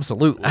I?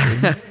 Absolutely.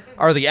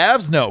 Are the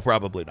Avs? No,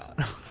 probably not.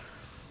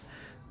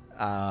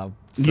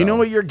 You know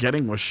what you're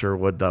getting with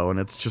Sherwood though, and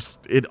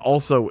it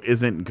also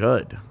isn't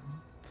good.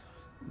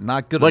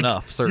 Not good Like,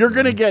 enough. Certainly.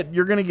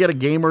 you're gonna get a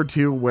game or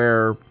two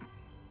where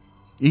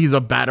he's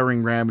a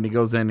battering ram and he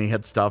goes in and he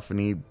hits stuff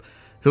and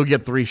he'll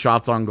get 3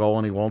 shots on goal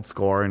and he won't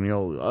score and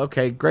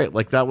okay, great.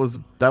 Like that was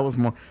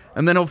more,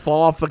 and then he'll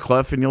fall off the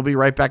cliff and you'll be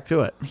right back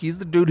to it. He's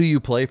the dude who you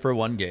play for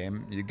one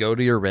game. You go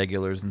to your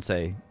regulars and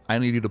say, "I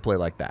need you to play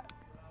like that,"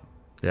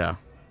 Yeah.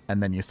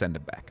 and then you send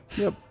him back.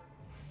 Yep.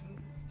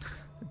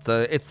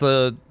 It's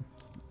the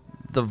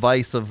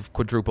vice of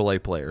quadruple A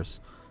players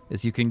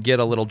is you can get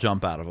a little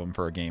jump out of them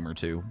for a game or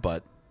two,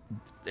 but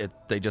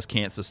they just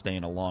can't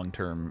sustain a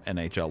long-term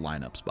NHL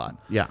lineup spot.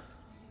 Yeah.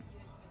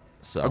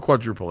 So A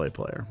quadruple A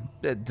player.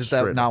 is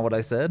Straight that not what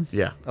I said?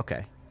 Yeah.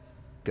 Okay.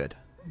 Good.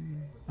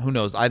 Who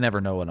knows? I never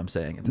know what I'm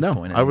saying at this No,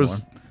 point I was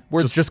anymore.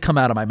 Words just come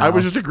out of my mouth. I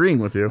was just agreeing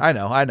with you. I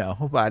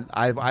know, but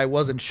I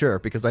wasn't sure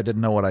because I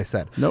didn't know what I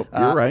said. Nope,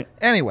 you're right.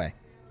 Anyway,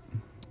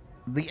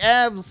 the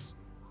Avs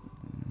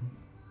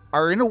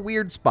are in a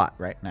weird spot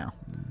right now.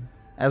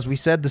 As we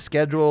said, the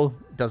schedule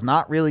does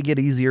not really get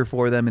easier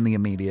for them in the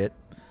immediate.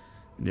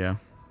 Yeah.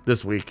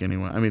 This week,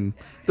 anyway. I mean,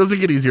 it doesn't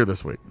get easier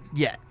this week.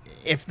 Yeah,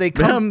 if they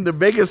come... The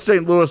Vegas,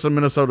 St. Louis, and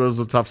Minnesota is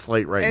a tough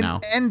slate right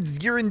now.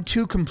 And you're in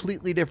 2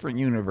 completely different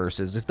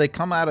universes. If they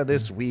come out of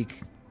this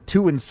week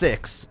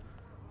 2-6,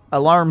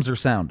 alarms are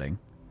sounding.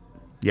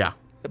 Yeah.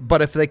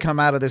 But if they come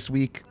out of this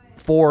week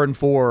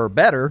 4-4 or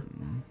better,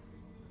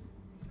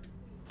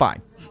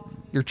 fine.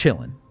 You're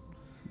chilling.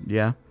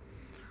 Yeah.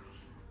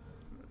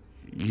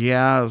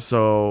 Yeah,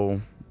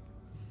 so...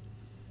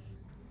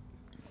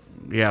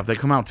 Yeah, if they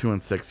come out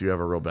 2-6, you have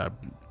a real bad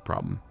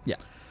problem. Yeah.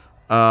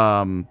 But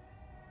I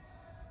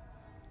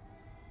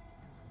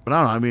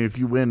don't know. I mean, if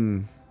you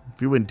win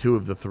 2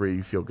 of the 3,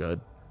 you feel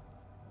good.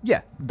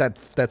 Yeah,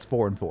 that's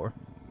 4-4.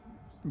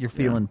 You're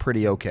feeling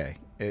pretty okay.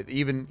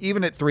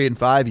 Even at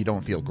 3-5, you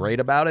don't feel great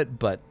about it,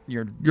 but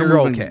you're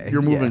moving, okay.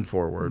 You're moving Yeah.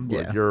 forward. Yeah.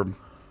 Like your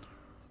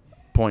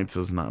points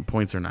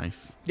are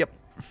nice. Yep.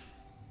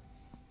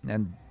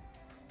 And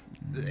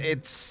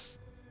it's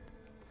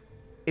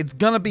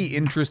gonna be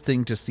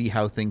interesting to see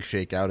how things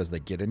shake out as they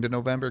get into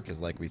November, because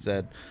like we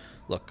said,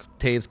 look,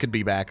 Taves could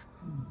be back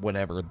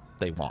whenever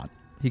they want.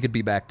 He could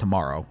be back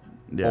tomorrow.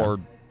 Yeah. Or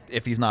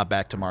if he's not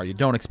back tomorrow, you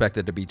don't expect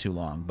it to be too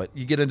long. But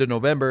you get into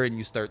November and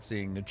you start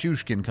seeing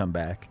Nichushkin come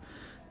back.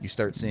 You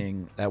start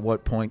seeing at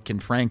what point can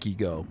Frankie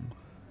go.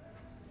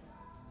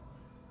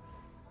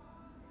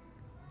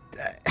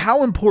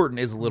 How important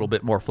is a little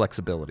bit more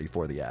flexibility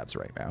for the Avs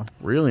right now?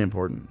 Really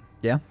important.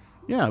 Yeah.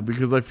 Yeah,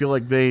 because I feel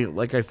like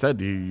like I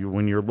said,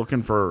 when you're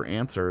looking for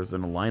answers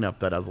in a lineup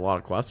that has a lot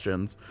of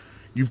questions,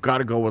 you've got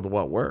to go with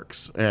what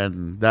works.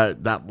 And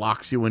that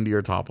locks you into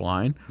your top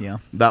line. Yeah.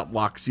 That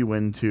locks you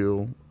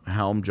into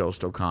Helm,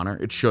 Jost, O'Connor.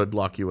 It should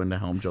lock you into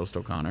Helm, Jost,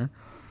 O'Connor.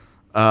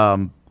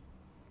 And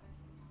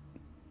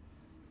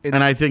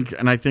I think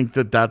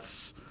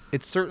that's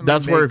It certainly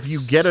that's where if makes-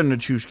 you get a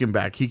Nichushkin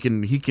back, he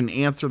can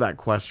answer that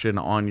question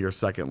on your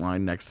second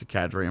line next to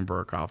Kadri and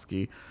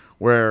Burakovsky.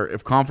 Where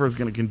if Compher is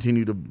going to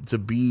continue to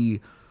be,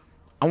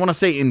 I want to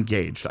say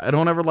engaged. I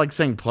don't ever like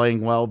saying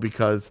playing well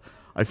because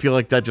I feel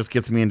like that just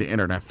gets me into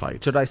internet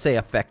fights. Should I say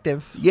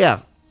effective? Yeah.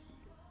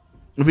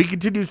 If he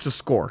continues to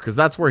score, because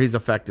that's where he's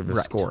effective is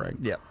Right. scoring.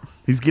 Yep.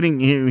 He's getting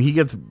he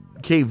gets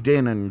caved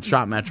in and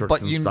shot metrics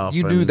But and you stuff.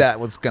 you and, knew that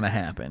was going to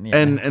happen. Yeah.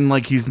 and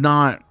like he's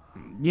not,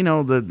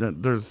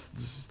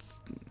 there's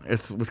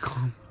it's with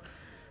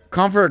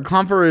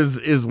Compher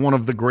is one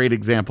of the great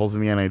examples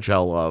in the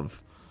NHL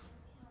of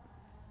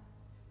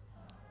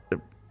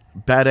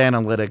bad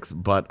analytics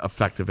but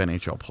effective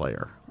NHL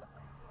player.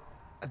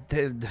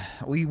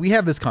 we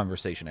have this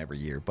conversation every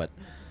year, but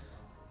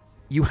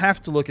you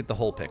have to look at the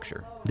whole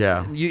picture.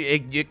 Yeah.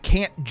 It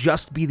can't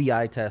just be the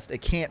eye test.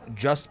 It can't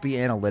just be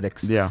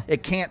analytics. Yeah.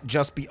 It can't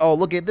just be, oh,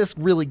 look at this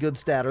really good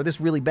stat or this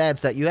really bad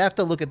stat. You have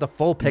to look at the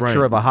full picture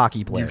Right. of a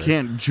hockey player. You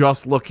can't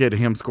just look at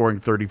him scoring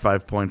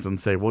 35 points and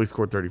say, well, he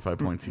scored 35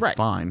 points. He's Right.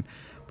 fine.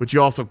 but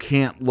you also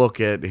can't look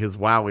at his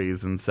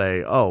wowies and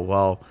say, oh,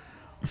 well,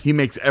 he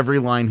makes every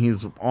line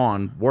he's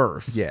on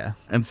worse. Yeah.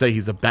 And say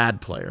he's a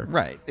bad player.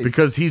 Right.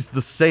 Because he's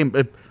the same.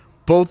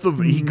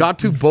 He got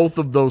to both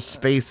of those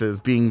spaces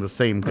being the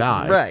same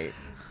guy. Right.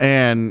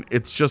 And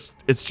it's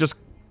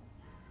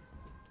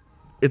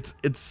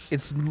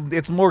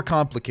more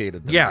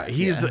complicated than yeah, that.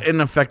 he's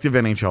an effective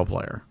NHL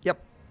player.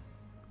 Yep.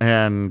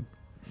 And,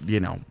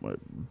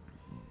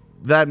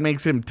 that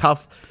makes him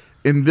tough.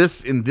 In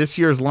this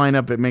year's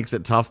lineup, it makes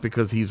it tough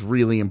because he's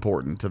really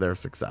important to their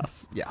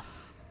success. Yeah.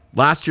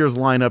 Last year's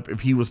lineup,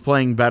 if he was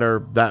playing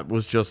better, that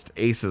was just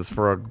aces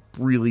for a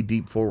really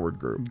deep forward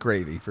group.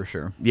 Gravy for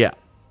sure. Yeah.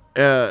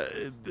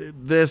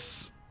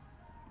 This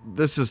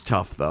is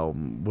tough, though,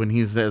 when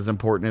he's as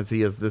important as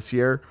he is this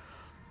year.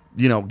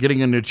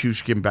 Getting a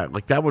Nichushkin back,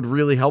 like, that would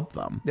really help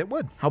them. It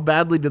would. How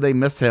badly do they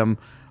miss him?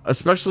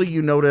 Especially,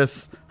 you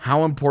notice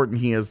how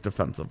important he is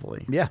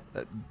defensively. Yeah.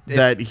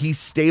 That he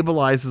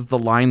stabilizes the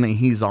line that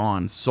he's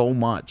on so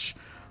much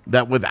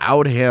that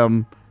without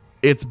him,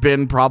 it's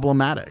been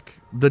problematic.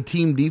 The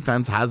team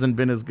defense hasn't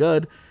been as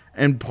good,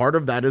 and part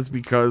of that is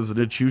because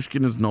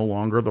Nichushkin is no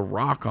longer the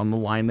rock on the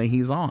line that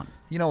he's on.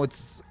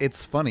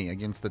 It's funny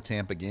against the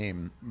Tampa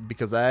game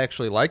because I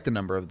actually like the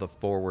number of the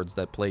forwards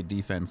that played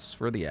defense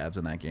for the Avs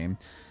in that game,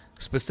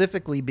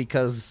 specifically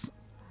because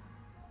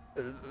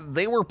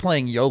they were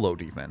playing YOLO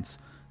defense.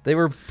 They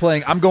were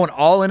playing, I'm going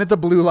all in at the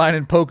blue line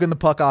and poking the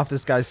puck off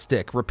this guy's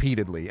stick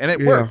repeatedly, and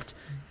it worked.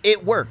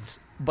 It worked,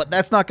 but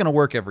that's not going to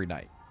work every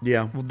night.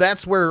 Yeah. Well,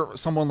 that's where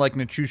someone like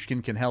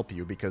Nichushkin can help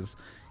you because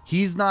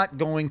he's not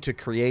going to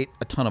create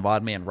a ton of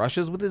odd man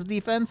rushes with his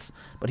defense,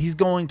 but he's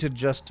going to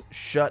just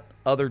shut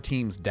other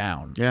teams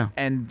down. Yeah.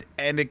 And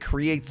it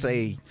creates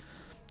a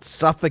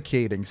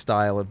suffocating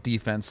style of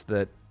defense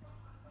that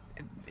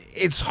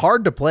it's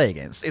hard to play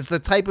against. It's the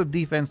type of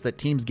defense that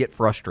teams get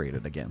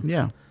frustrated against.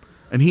 Yeah.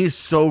 And he's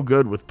so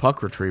good with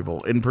puck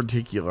retrieval in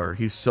particular.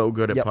 He's so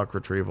good at Yep. puck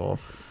retrieval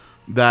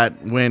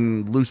that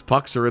when loose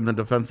pucks are in the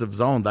defensive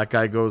zone, that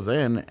guy goes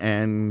in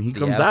and he The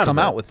comes Avs out come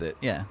of it. out with it.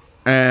 Yeah.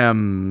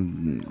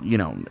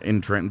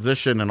 In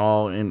transition and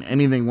all, in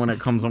anything when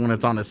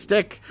it's on his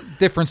stick,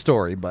 Different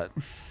story, but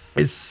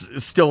is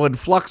still in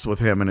flux with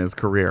him in his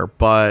career,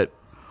 but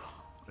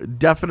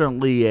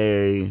definitely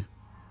a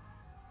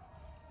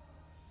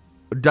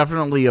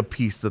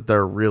piece that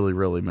they're really,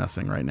 really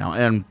missing right now.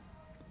 And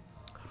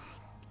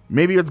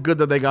maybe it's good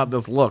that they got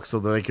this look so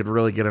that they could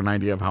really get an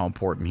idea of how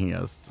important he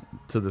is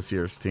to this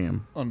year's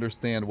team.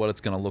 understand what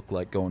it's going to look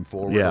like going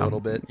forward Yeah. a little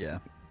bit. Yeah.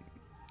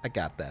 I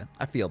got that.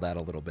 I feel that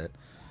a little bit.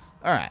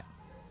 All right.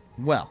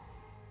 Well,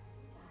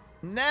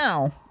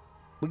 now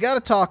we got to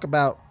talk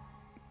about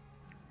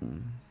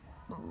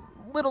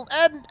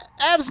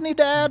Avs need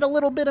to add a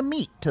little bit of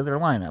meat to their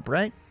lineup,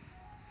 right?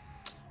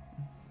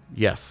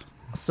 Yes.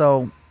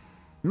 So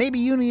maybe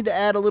you need to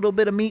add a little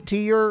bit of meat to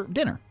your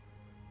dinner.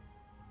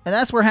 And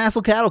that's where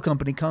Hassel Cattle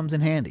Company comes in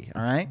handy,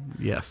 all right?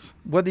 Yes.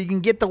 Whether you can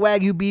get the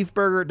Wagyu beef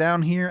burger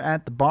down here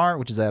at the bar,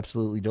 which is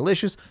absolutely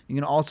delicious, you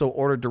can also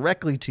order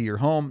directly to your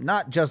home,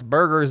 not just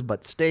burgers,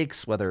 but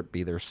steaks, whether it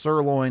be their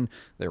sirloin,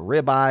 their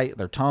ribeye,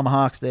 their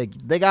tomahawks. They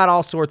got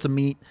all sorts of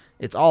meat.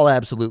 It's all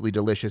absolutely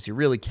delicious. You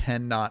really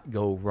cannot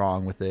go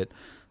wrong with it.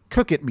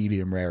 Cook it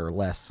medium rare or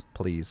less,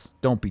 please.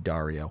 Don't be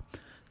Dario.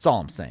 That's all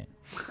I'm saying.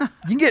 You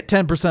can get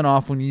 10%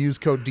 off when you use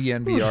code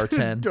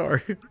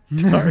DNVR10.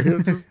 Dario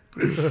just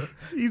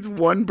he's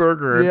one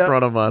burger in Yep.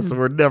 front of us, and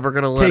we're never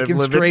gonna let Taking him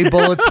live stray it.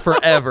 bullets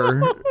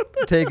forever.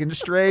 Taking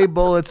stray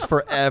bullets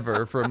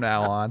forever from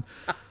now on.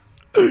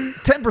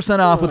 10%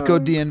 off with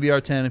code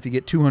DNVR10. If you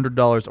get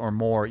 $200 or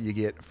more, you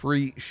get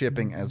free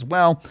shipping as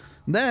well.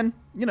 Then,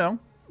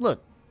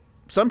 look,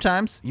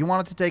 sometimes you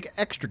want it to take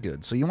extra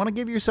good. So you want to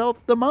give yourself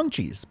the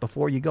munchies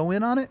before you go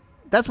in on it.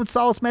 That's what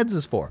Solace Meds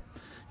is for.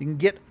 You can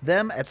get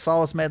them at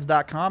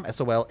solacemeds.com,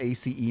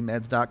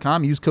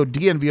 SOLACE-meds.com. Use code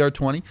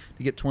DNVR20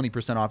 to get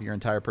 20% off your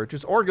entire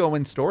purchase, or go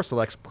in store,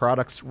 select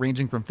products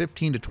ranging from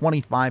 15 to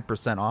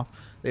 25% off.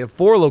 They have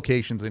 4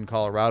 locations in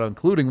Colorado,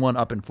 including one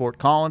up in Fort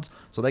Collins,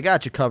 so they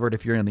got you covered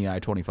if you're in the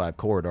I-25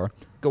 corridor.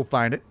 Go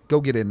find it. Go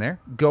get in there.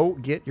 Go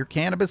get your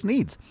cannabis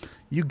needs.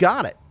 You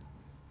got it.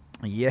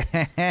 Yeah.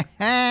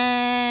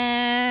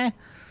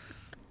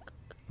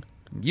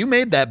 You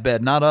made that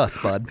bed, not us,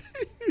 bud.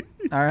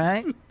 All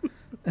right?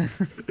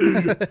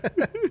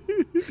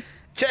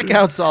 Check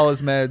out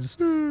Solace Meds.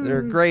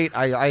 They're great.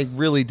 I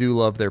really do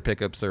love their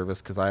pickup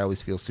service because I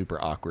always feel super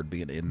awkward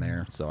being in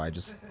there. So I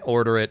just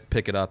order it,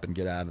 pick it up, and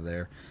get out of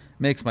there.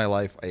 Makes my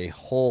life a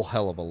whole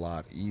hell of a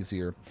lot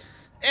easier.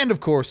 And, of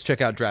course,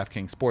 check out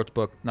DraftKings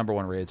Sportsbook, number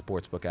 1 rated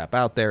sportsbook app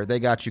out there. They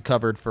got you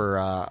covered for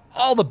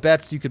all the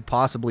bets you could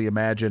possibly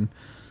imagine.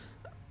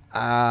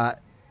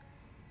 AJ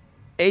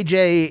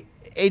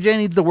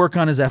needs to work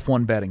on his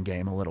F1 betting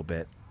game a little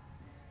bit.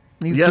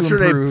 Needs to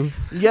improve.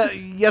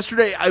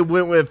 Yesterday I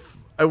went with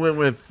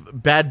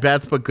bad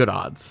bets but good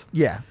odds.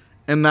 Yeah,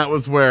 And that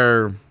was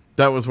where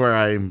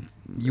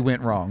you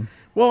went wrong.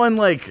 well,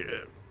 and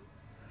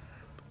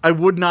I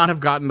would not have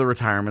gotten the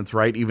retirements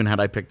right even had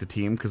I picked the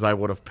team, because I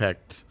would have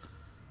picked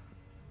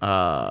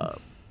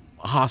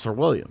Haas or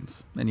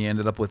Williams. And you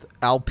ended up with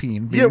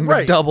Alpine being the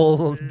right.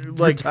 double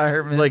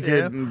retirement. Like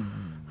yeah.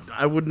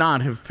 I would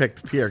not have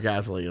picked Pierre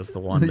Gasly as the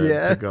one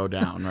to go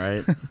down,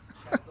 right?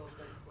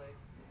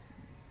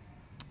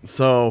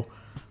 So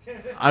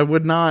I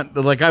would not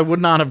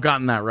have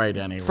gotten that right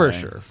anyway. For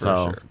sure.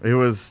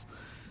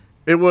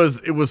 It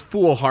was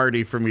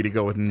foolhardy for me to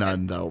go with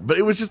none though. But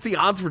it was just the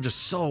odds were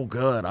just so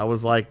good. I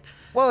was like,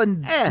 Well,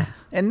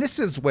 and this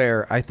is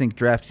where I think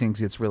DraftKings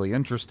gets really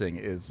interesting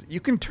is you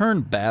can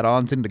turn bad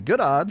odds into good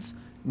odds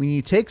when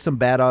you take some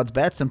bad odds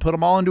bets and put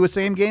them all into a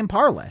same game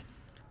parlay.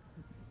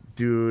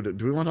 dude,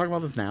 do we want to talk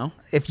about this now?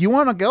 If you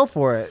want to go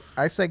for it,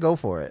 I say go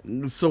for it.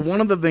 So one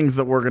of the things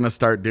that we're going to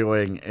start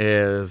doing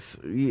is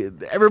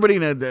everybody,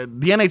 the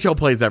NHL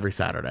plays every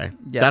Saturday.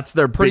 Yeah, That's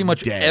their pretty big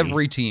much day.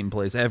 every team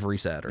plays every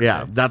Saturday.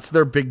 Yeah, that's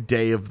their big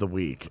day of the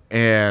week.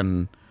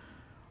 And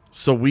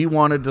so we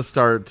wanted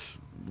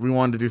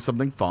to do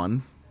something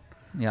fun.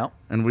 Yep.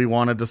 And we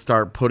wanted to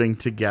start putting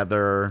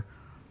together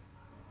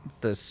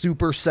The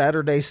Super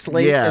Saturday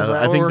slate. Yeah, is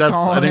that I what think we're that's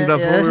calling it?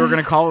 what we were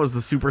going to call it, was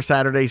the Super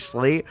Saturday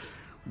slate,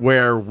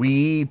 where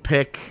we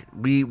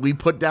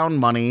put down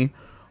money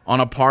on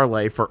a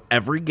parlay for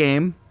every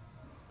game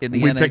in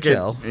the we pick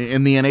NHL. it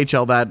in the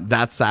NHL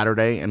that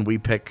Saturday, and we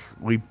pick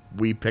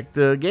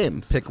the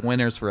games. Pick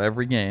winners for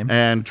every game.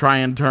 And try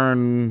and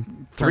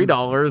turn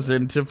 $3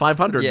 into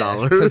 $500.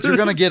 Yeah, because you're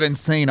going to get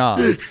insane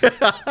odds.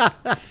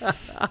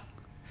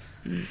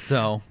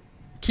 So,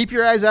 keep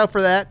your eyes out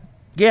for that.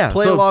 Yeah,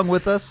 Play so along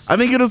with us. I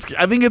think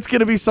it's going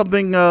to be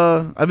something.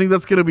 I think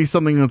that's going to be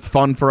something that's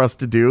fun for us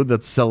to do.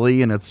 That's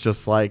silly, and it's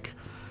just like,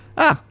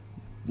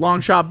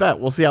 long shot bet.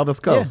 We'll see how this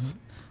goes.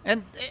 Yeah.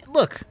 And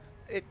look,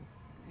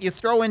 you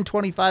throw in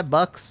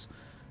 $25,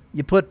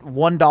 you put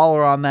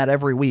 $1 on that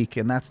every week,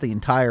 and that's the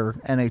entire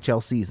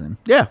NHL season.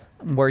 Yeah.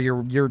 Where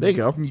you're There you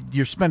go.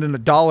 You're spending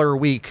 $1 a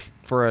week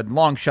for a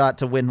long shot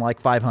to win like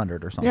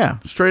 500 or something. Yeah,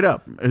 straight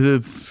up.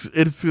 It's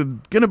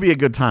going to be a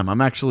good time.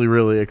 I'm actually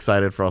really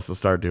excited for us to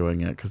start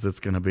doing it because it's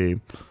going to be.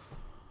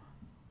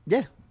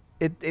 Yeah.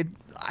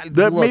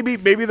 Look,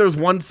 Maybe there's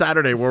one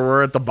Saturday where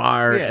we're at the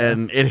bar Yeah.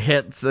 and it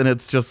hits and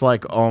it's just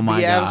like, oh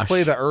my the Avs gosh.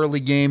 play the early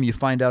game. You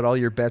find out all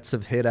your bets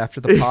have hit after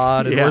the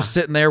pod, and Yeah. we're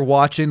sitting there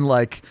watching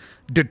like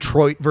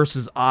Detroit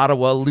versus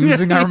Ottawa,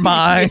 losing our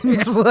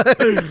minds.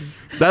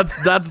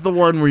 That's the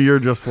one where you're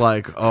just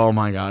like, oh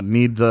my god,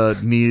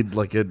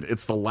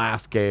 it's the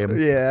last game.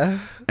 Yeah.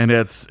 And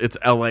it's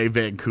LA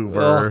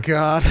Vancouver. Oh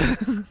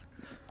God.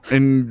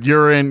 And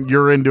you're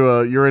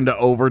into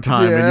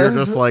overtime and Yeah. you're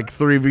just like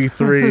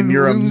 3v3 and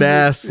you're a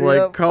mess. Yep.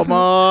 Like, come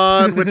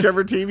on,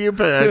 whichever team you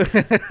pick.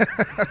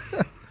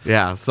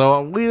 Yeah,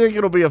 so we think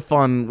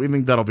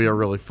that'll be a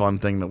really fun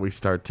thing that we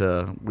start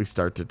to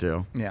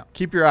do. Yeah.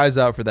 Keep your eyes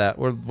out for that.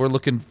 We're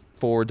looking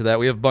forward to that.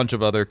 We have a bunch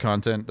of other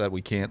content that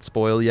we can't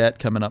spoil yet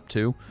coming up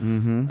too.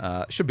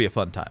 Mm-hmm. Should be a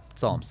fun time.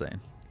 That's all I'm saying.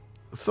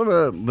 Some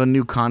of the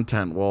new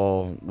content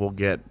will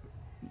get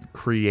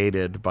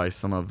created by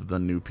some of the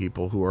new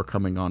people who are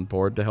coming on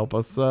board to help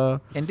us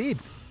Indeed.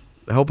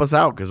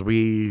 out, because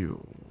we've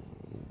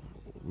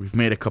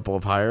made a couple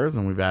of hires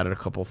and we've added a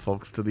couple of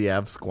folks to the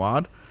Av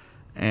squad,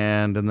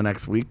 and in the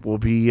next week we'll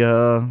be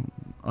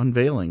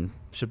unveiling.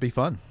 Should be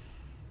fun.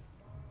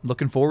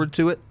 Looking forward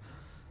to it.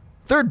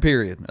 Third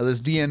period of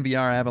this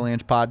DNVR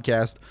Avalanche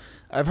podcast.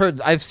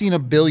 I've seen a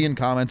billion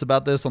comments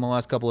about this on the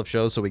last couple of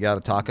shows, so we got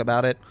to talk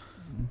about it.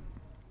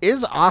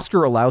 Is Oscar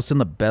Olausson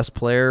the best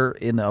player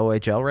in the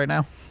OHL right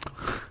now?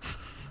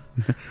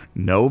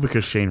 No,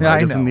 because Shane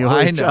Wright is in the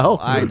OHL.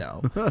 I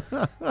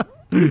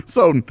know.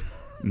 So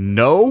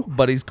no,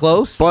 But he's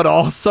close. but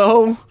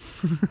also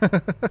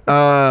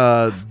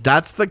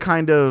that's the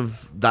kind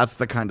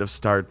of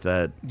start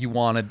that you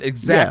wanted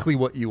exactly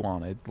what you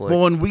wanted. Like,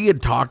 well, when we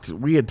had talked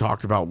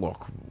about,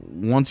 look,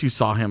 once you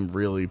saw him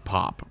really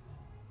pop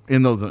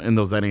in those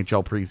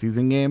NHL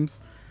preseason games,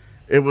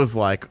 it was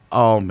like,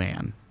 oh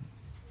man,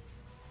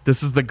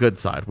 this is the good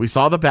side. We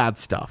saw the bad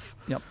stuff.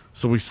 Yep.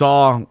 So we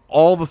saw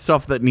all the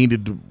stuff that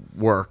needed to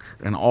work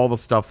and all the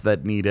stuff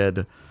that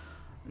needed,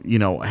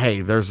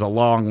 hey, there's a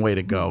long way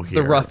to go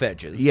here. the rough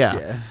edges.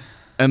 Yeah.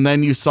 And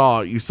then you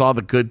saw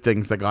the good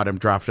things that got him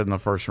drafted in the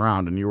first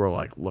round, and you were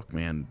like, look,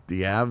 man,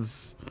 the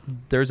Avs,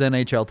 There's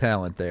NHL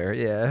talent there.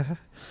 Yeah.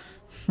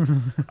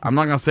 I'm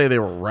not going to say they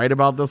were right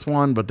about this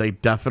one, but they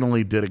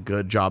definitely did a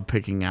good job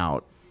picking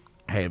out,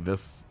 hey,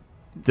 this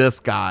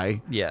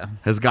guy Yeah.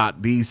 has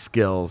got these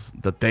skills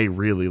that they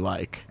really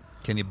like.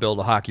 Can you build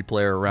a hockey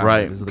player around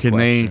Right. it is the Can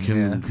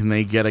question.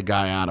 they get a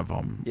guy out of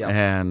him? Yep.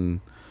 And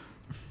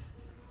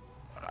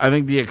I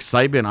think the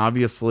excitement,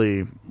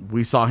 obviously,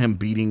 we saw him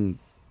beating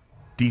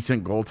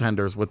decent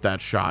goaltenders with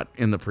that shot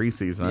in the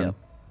preseason. Yep.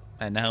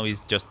 And now he's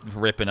just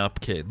ripping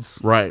up kids.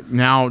 Right.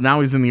 Now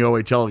he's in the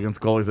OHL against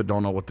goalies that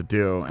don't know what to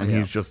do, and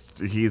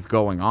Yeah. he's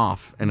going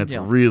off, and it's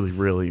Yeah. really,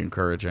 really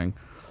encouraging.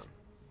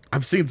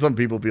 I've seen some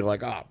people be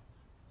like,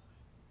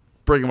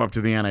 bring him up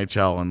to the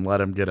NHL and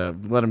let him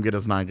get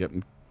his nine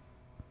getting.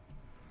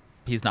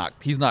 He's not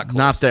close.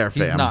 Not there,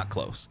 He's fam. not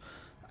close.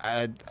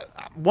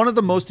 One of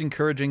the most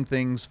encouraging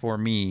things for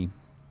me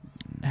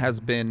has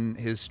been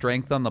his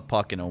strength on the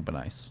puck in open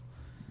ice.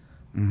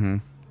 Mm-hmm.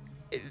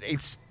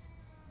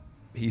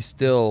 He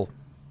still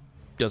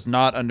does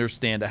not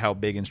understand how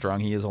big and strong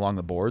he is along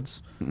the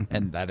boards,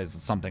 and that is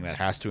something that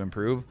has to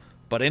improve.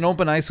 But in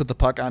open ice with the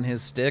puck on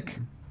his stick,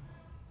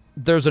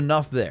 there's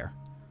enough there.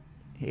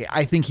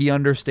 I think he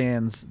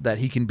understands that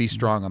he can be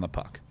strong on the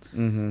puck.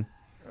 Mm-hmm.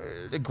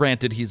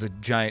 Granted, he's a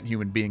giant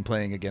human being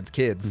playing against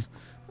kids.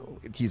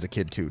 He's a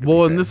kid too.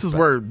 Well, and this is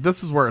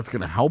where it's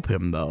going to help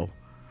him though,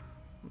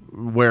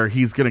 where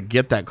he's going to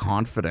get that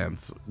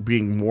confidence,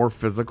 being more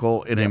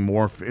physical in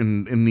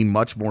in the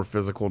much more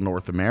physical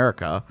North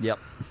America. Yep.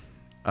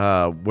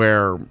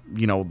 Where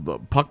the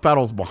puck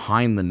battles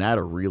behind the net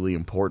are really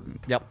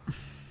important. Yep.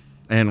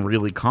 And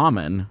really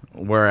common,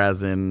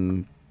 whereas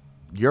in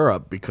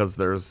Europe, because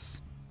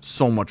there's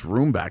so much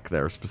room back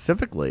there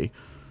specifically,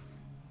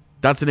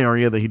 that's an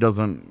area that he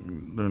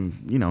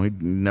doesn't, he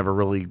never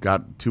really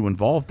got too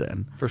involved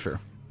in. For sure.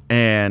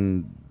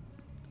 And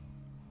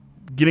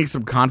getting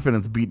some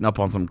confidence beaten up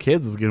on some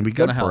kids is going to be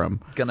good for him.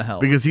 Gonna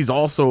help. Because he's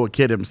also a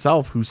kid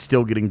himself who's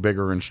still getting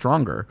bigger and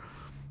stronger.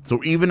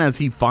 So even as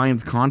he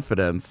finds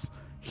confidence,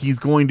 he's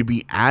going to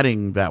be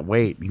adding that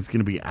weight. He's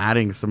going to be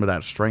adding some of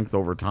that strength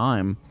over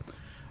time.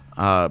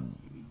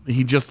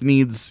 He just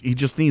needs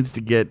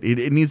to get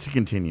it needs to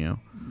continue.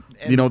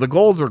 And the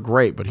goals are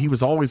great, but he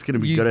was always going to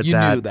be good at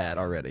that. You knew that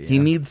already. Yeah. He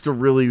needs to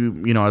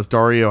really, as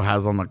Dario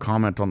has on the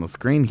comment on the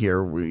screen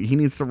here, he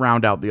needs to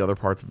round out the other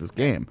parts of his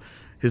game.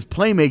 His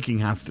playmaking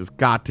has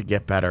got to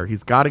get better.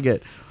 He's got to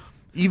get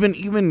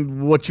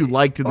even what you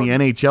liked in the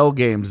NHL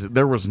games.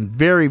 There was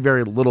very,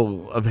 very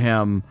little of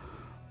him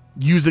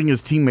using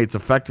his teammates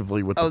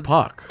effectively with the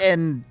puck.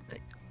 And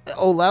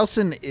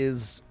Olausson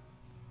is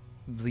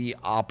the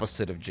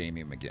opposite of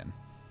Jamie McGinn.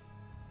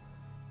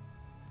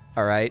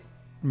 All right?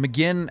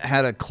 McGinn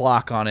had a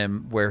clock on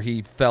him where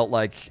he felt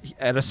like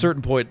at a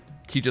certain point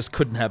he just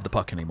couldn't have the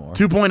puck anymore.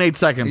 2.8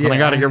 seconds, and I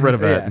got to get rid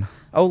of it.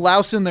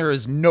 Olausson, there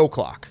is no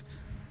clock.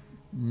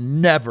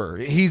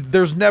 Never.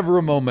 There's never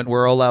a moment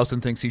where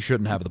Olausson thinks he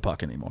shouldn't have the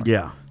puck anymore.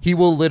 Yeah. He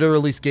will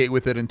literally skate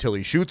with it until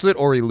he shoots it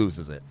or he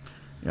loses it.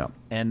 Yeah.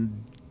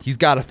 And he's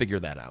got to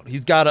figure that out.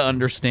 He's got to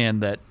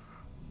understand that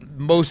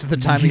most of the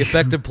time the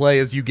effective play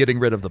is you getting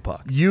rid of the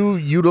puck. You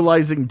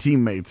utilizing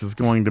teammates is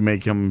going to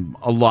make him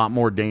a lot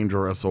more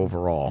dangerous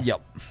overall.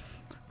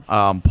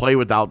 Yep. Play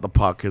without the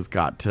puck has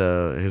got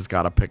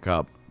to pick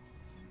up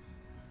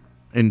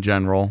in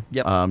general.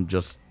 Yep.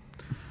 Just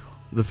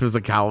the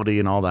physicality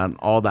and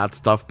all that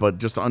stuff, but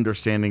just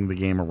understanding the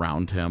game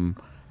around him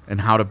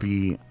and how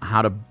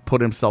to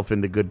put himself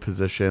into good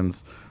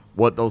positions,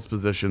 what those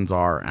positions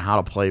are, and how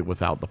to play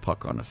without the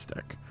puck on a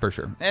stick. For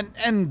sure.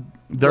 And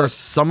there's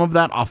some of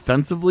that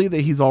offensively that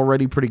he's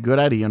already pretty good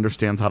at. He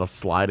understands how to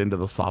slide into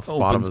the soft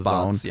spot of his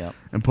zone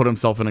and put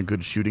himself in a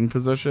good shooting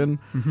position.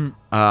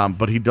 Mm-hmm.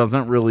 But he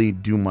doesn't really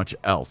do much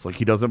else. Like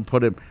he doesn't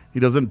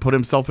put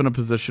himself in a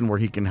position where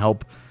he can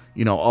help,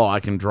 I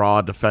can draw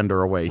a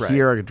defender away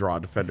here, I can draw a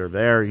defender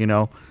there,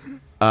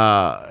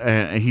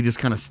 and he just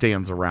kind of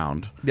stands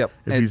around. Yep.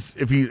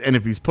 If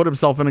he's put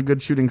himself in a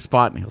good shooting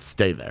spot, and he'll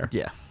stay there.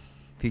 Yeah.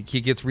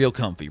 He gets real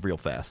comfy real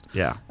fast.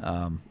 Yeah.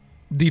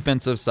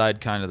 Defensive side,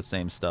 kind of the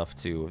same stuff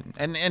too.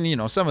 And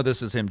some of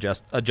this is him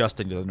just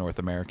adjusting to the North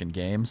American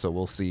game. So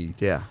we'll see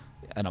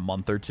in a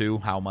month or two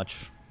how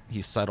much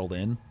he's settled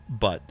in.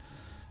 But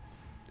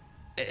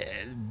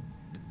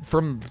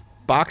from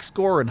box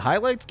score and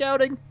highlight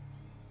scouting,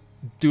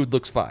 dude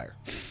looks fire.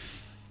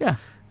 Yeah.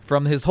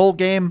 From his whole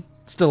game,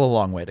 still a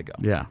long way to go.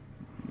 Yeah.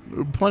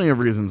 Plenty of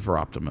reasons for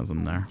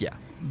optimism there. Yeah,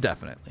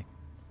 definitely.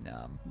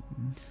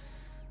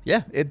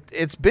 Yeah,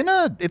 it's been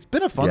a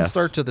fun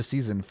start to the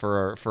season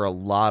for a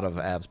lot of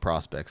Avs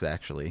prospects,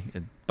 actually.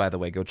 And by the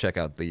way, go check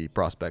out the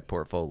prospect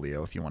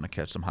portfolio if you want to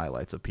catch some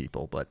highlights of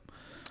people. But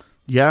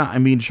yeah, I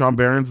mean, Sean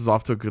Behrens is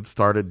off to a good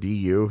start at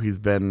DU. He's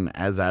been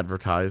as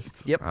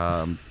advertised. Yep.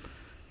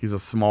 He's a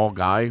small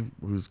guy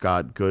who's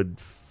got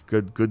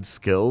good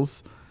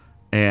skills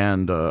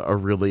and a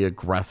really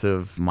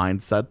aggressive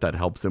mindset that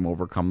helps him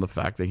overcome the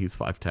fact that he's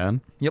 5'10".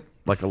 Yep.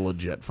 Like a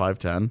legit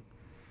 5'10".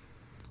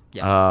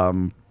 Yeah.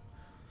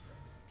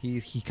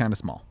 He kind of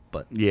small,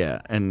 but yeah,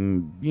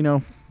 and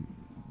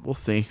we'll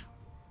see.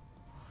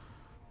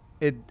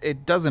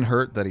 It doesn't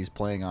hurt that he's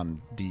playing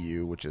on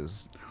DU, which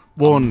is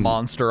a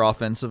monster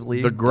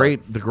offensively. The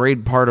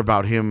great part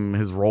about him,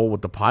 his role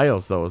with the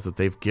Pios, though, is that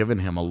they've given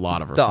him a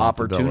lot of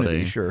responsibility. The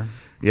opportunity, sure.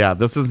 Yeah,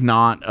 this is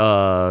not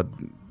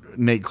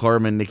Nate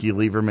Klerman, Nikki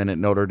Lieberman at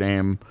Notre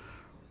Dame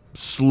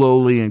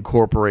slowly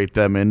incorporate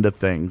them into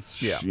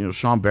things. Yeah.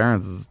 Sean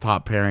Behrens is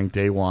top pairing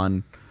day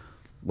one.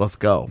 Let's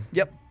go.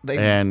 Yep.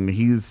 And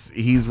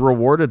he's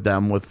rewarded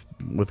them with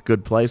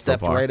good play so far.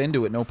 Stepped right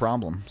into it, no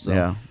problem. So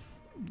yeah,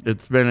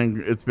 it's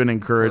been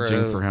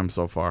encouraging for him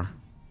so far.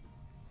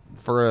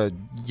 for a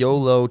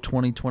YOLO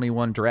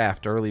 2021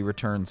 draft, early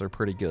returns are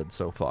pretty good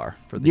so far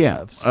for the Yeah.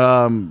 Avs.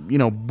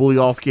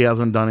 Bulialski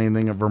hasn't done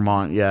anything at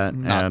Vermont yet.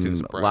 Not too and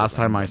surprising. last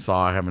time I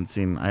saw, I hadn't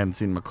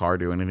seen Makar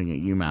do anything at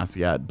UMass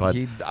yet. But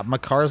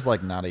Makar's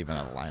like not even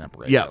a lineup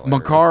regular. yeah,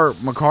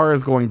 Makar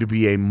is going to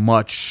be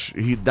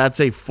that's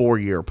a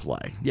 4-year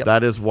play. Yep.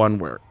 That is one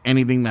where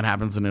anything that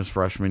happens in his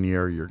freshman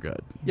year, you're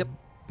good. Yep,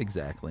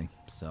 exactly.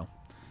 So,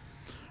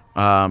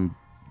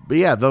 but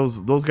yeah,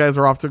 those guys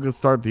are off to a good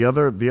start. The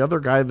other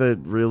guy that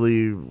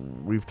really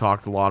we've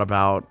talked a lot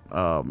about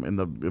in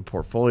the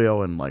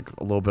portfolio and like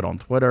a little bit on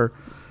Twitter,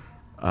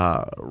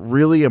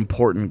 really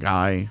important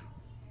guy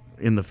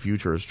in the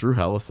future is Drew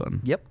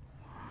Hellison. yep.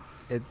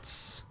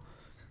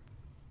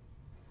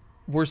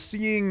 We're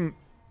seeing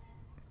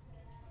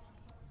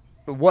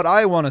what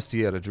I want to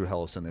see out of Drew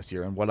Hellison this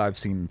year, and what I've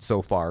seen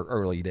so far,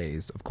 early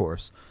days, of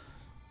course,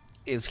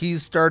 is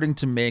he's starting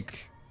to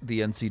make the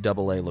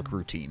NCAA look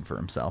routine for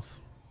himself.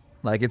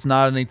 Like, it's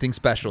not anything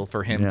special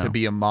for him to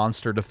be a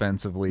monster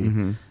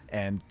defensively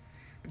and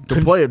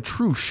To play a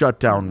true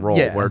shutdown role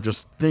Yeah. where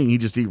he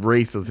just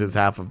erases his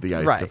half of the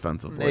ice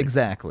defensively.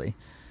 Exactly.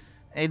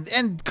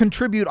 And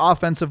contribute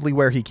offensively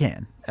where he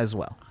can as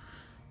well.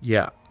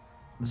 Yeah.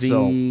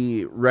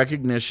 The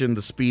recognition,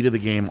 the speed of the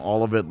game,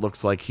 all of it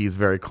looks like he's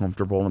very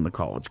comfortable in the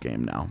college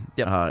game now.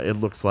 Yep. It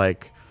looks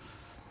like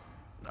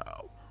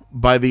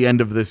by the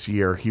end of this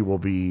year, he will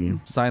be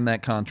Sign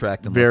that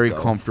contract and very let's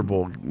go.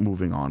 comfortable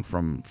moving on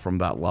from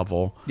that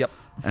level. Yep.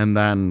 And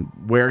then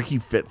where he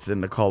fits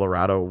into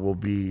Colorado will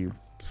be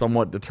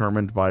somewhat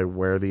determined by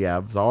where the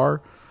Avs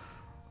are.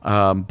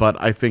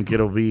 But I think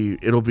it'll be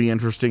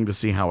interesting to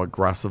see how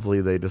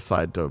aggressively they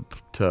decide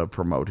to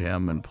promote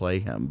him and play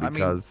him,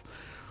 because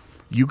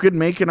you could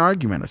make an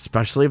argument,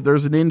 especially if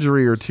there's an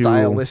injury or two,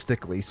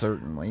 Stylistically,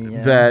 certainly.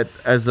 Yeah. that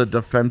as a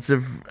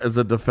defensive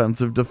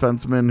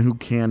defenseman who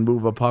can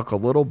move a puck a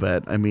little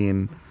bit, I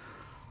mean,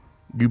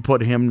 you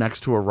put him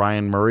next to a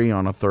Ryan Murray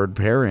on a third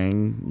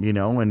pairing,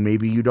 and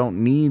maybe you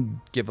don't need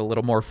give a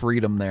little more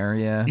freedom there.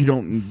 Yeah.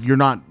 you're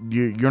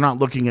not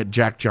looking at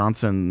Jack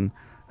Johnson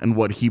and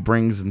what he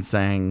brings and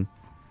saying,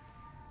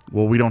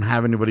 well, we don't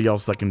have anybody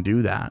else that can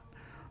do that.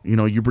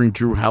 You bring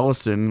Drew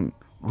Hellison,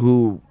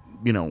 who,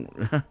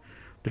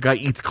 the guy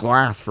eats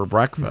glass for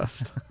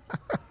breakfast.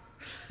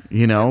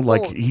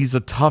 He's a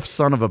tough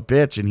son of a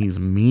bitch, and he's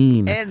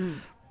mean,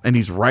 and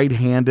he's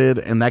right-handed,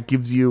 and that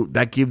gives you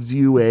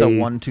a the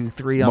 1, 2,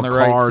 3 on the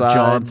right Makar, side.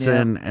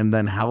 Johnson, and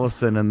then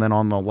Hellison, and then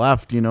on the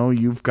left,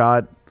 you've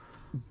got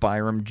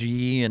Byram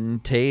G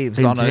and Taves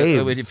And on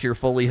Taves. if you're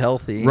fully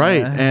healthy.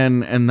 right, Yeah.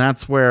 and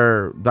that's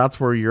where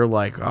you're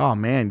like, oh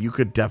man, you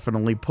could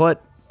definitely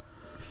put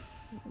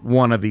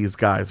one of these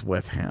guys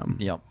with him,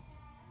 Yep.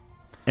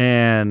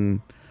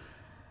 and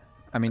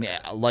I mean,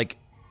 like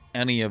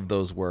any of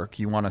those work,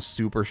 you want a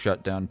super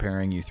shutdown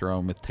pairing, you throw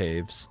him with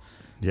Taves.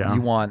 yeah,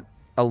 You want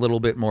a little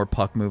bit more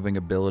puck moving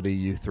ability,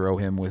 you throw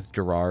him with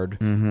Gerard.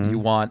 Mm-hmm. You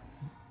want,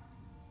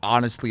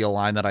 honestly, a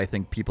line that I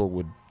think people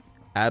would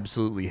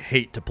absolutely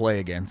hate to play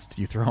against.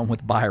 You throw him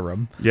with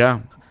Byram.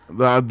 yeah.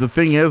 The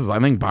thing is, I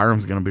think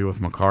Byram's going to be with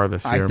Makar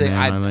this year, man.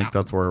 I think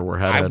that's where we're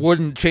headed. I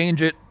wouldn't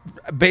change it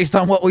based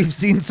on what we've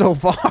seen so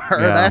far.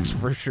 Yeah. That's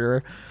for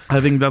sure.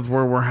 I think that's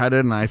where we're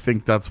headed, and I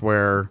think that's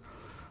where,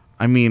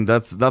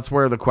 that's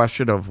where the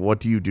question of what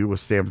do you do with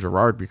Sam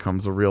Girard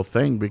becomes a real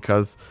thing,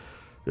 because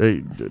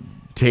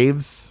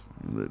Taves,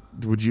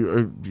 would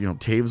you,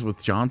 Taves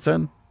with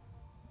Johnson?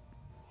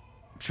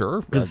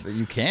 Sure,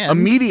 you can.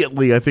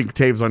 Immediately, I think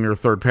Taves on your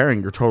third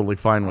pairing, you're totally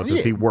fine with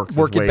as he works his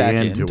Work way it back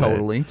into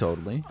in.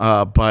 Totally.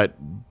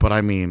 But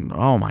I mean,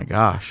 oh my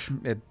gosh.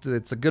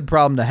 It's a good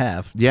problem to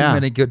have. Yeah. Too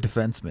many good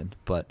defensemen,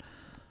 but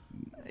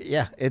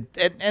yeah,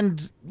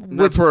 and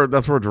That's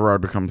where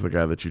Girard becomes the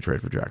guy that you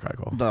trade for Jack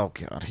Eichel. oh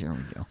god, here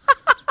we go.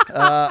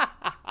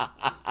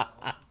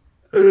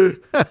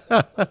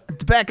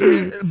 Back,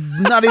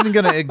 not even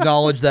going to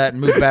acknowledge that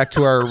and move back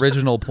to our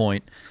original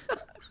point.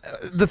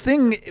 The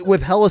thing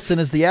with Hellison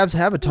is the Avs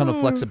have a ton of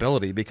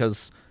flexibility,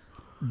 because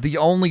the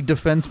only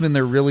defenseman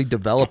they're really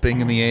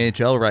developing in the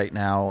AHL right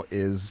now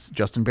is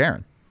Justin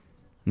Barron.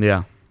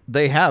 Yeah.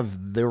 They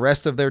have the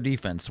rest of their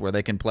defense where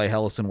they can play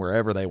Hellison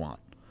wherever they want.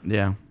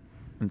 Yeah.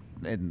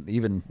 And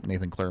even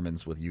Nathan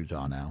Clerman's with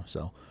Utah now,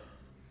 so.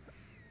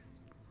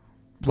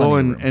 Well,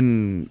 Plenty of room.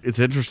 and it's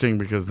interesting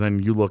because then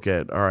you look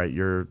at, all right,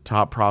 your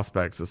top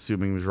prospects,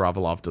 assuming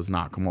Zhravalov does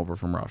not come over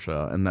from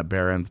Russia and that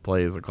Barons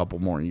plays a couple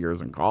more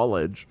years in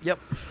college. Yep.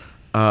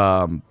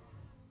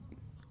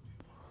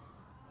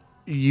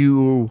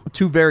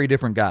 Two very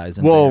different guys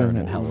in Barron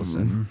and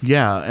Hellison.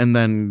 Yeah, and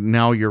then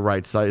now your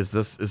right side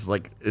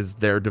is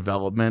their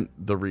development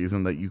the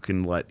reason that you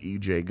can let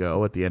EJ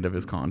go at the end of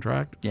his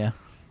contract? Yeah.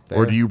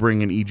 Or do you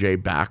bring an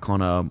EJ back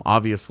on a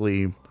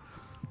obviously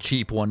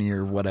cheap 1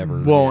 year, whatever?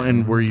 well,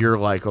 and where you're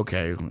like,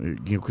 okay,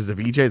 because if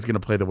EJ is going to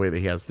play the way that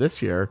he has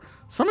this year,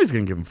 somebody's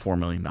going to give him $4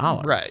 million,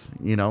 Right.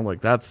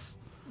 That's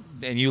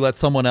and you let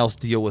someone else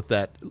deal with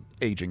that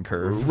aging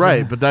curve,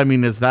 right. But I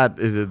mean, is it,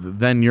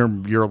 then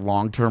your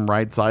long term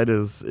right side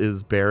is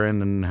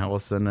Barron and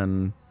Hellison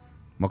and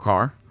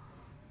Makar?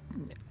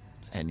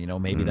 And,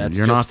 maybe that's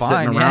You're just not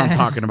fine. sitting around Yeah.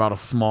 talking about a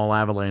small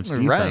Avalanche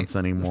defense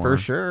anymore. For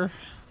sure.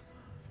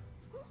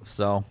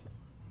 So,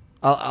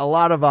 a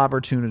lot of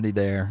opportunity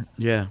there.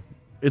 Yeah,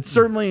 it's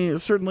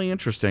certainly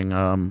interesting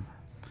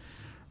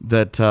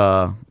that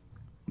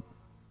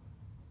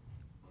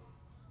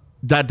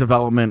that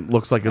development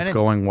looks like it's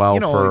going well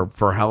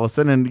for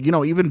Helleson, and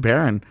even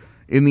Barron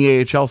in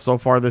the AHL so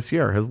far this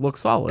year has looked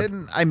solid.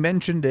 And I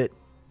mentioned it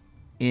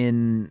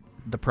in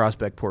the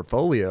prospect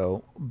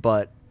portfolio,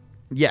 but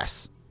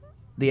yes,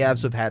 the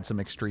Avs have had some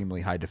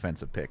extremely high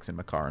defensive picks in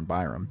Makar and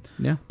Byram.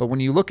 Yeah. But when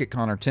you look at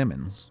Connor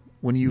Timmins,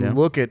 when you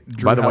look at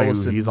Drew By the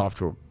Helleson, way, he's off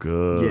to a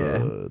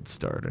good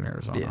start in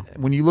Arizona. Yeah.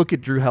 When you look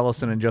at Drew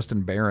Helleson and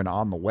Justin Barron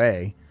on the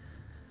way,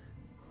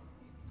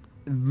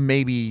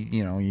 maybe,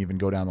 you even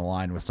go down the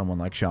line with someone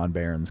like Sean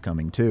Barron's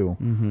coming too.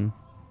 Mm-hmm.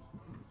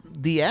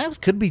 The Avs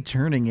could be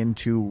turning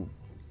into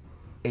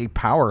a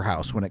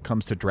powerhouse when it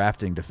comes to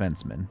drafting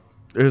defensemen.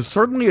 There's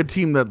certainly a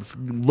team that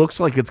looks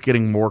like it's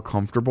getting more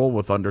comfortable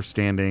with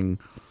understanding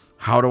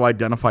how to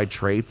identify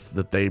traits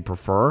that they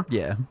prefer.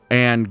 Yeah.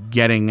 And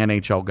getting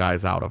NHL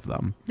guys out of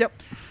them. Yep.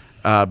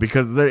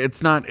 Because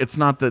it's not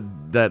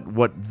that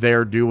what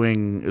they're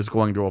doing is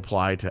going to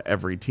apply to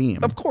every team.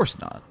 Of course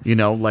not.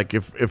 Like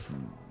if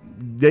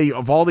they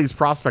of all these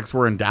prospects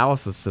were in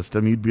Dallas's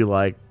system, you'd be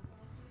like,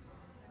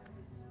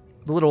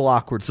 a little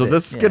awkward. So fit.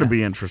 this is going to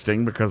be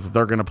interesting because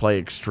they're going to play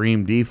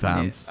extreme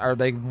defense. Are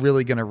they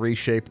really going to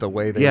reshape the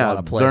way they want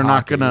to play? They're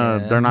not hockey?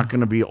 gonna. They're not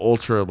gonna be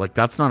ultra. Like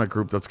that's not a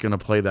group that's going to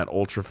play that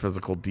ultra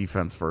physical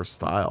defense first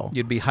style.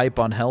 You'd be hype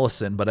on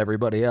Hellison, but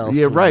everybody else.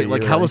 Yeah, would right. be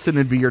Like Helleson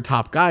would be your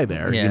top guy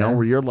there. Yeah.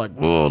 Where you're like,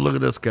 whoa, look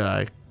at this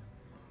guy.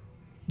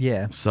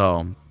 Yeah.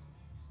 So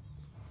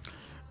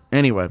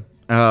anyway,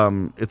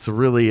 it's a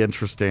really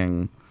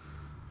interesting.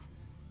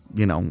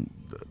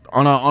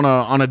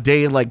 On a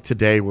day like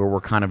today where we're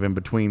kind of in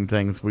between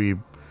things,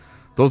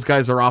 those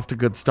guys are off to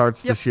good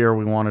starts this year.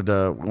 We wanted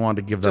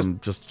to give them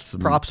just some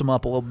props them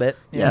up a little bit.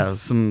 Yeah,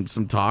 some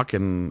talk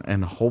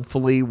and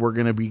hopefully we're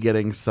going to be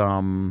getting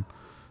some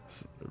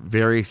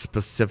very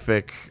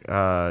specific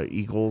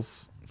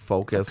Eagles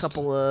focused.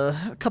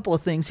 A couple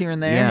of things here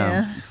and there.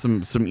 Yeah.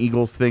 Some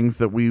Eagles things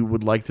that we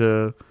would like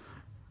to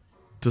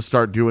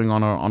start doing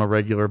on a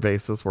regular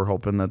basis. We're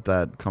hoping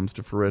that comes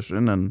to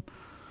fruition and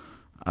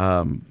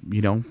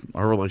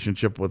our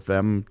relationship with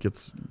them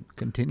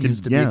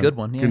continues to be a good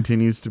one. Yeah.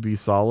 Continues to be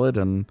solid,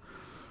 and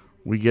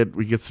we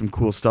get some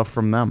cool stuff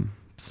from them.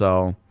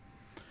 So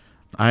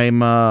I'm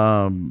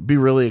be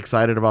really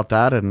excited about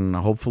that, and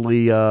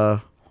hopefully,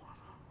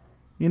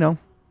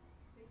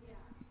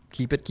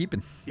 keep it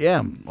keeping.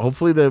 Yeah,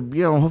 hopefully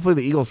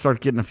the Eagles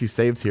start getting a few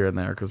saves here and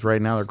there because right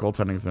now their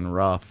goaltending's been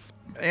rough.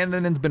 And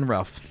then it's been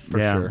rough for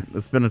sure.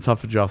 It's been a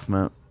tough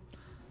adjustment,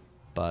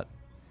 but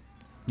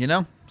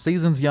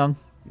season's young.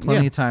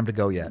 Plenty of time to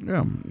go yet.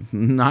 Yeah,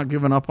 not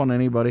giving up on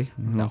anybody.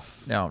 No.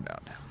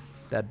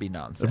 That'd be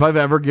nonsense. If I've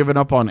ever given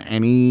up on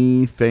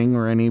anything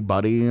or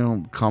anybody,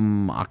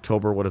 come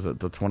October, what is it,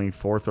 the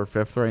 24th or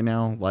 5th right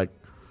now? Like,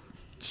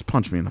 just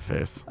punch me in the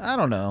face. I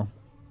don't know.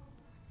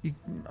 You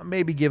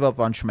maybe give up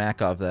on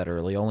Shmakov that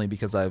early, only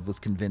because I was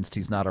convinced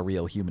he's not a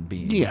real human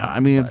being. Yeah, I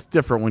mean, it's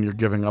different when you're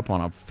giving up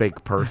on a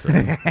fake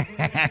person.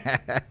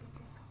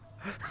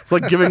 It's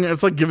like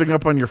giving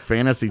up on your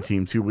fantasy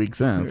team 2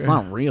 weeks in. It's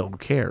not real. Who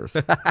cares?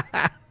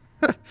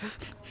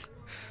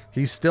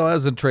 He still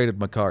hasn't traded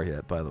Makar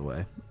yet, by the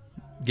way.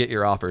 Get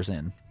your offers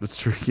in. It's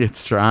true.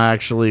 It's true. I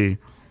actually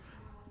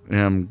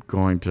am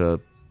going to.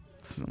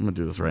 I'm gonna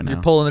do this right now.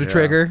 You're pulling the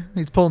trigger.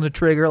 He's pulling the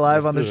trigger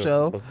live on the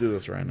show. Let's do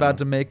this right now. About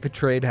to make the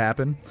trade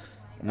happen.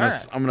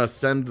 I'm gonna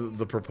send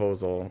the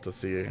proposal to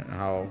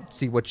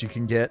see what you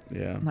can get.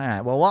 Yeah. All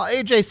right. Well, while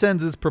AJ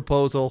sends his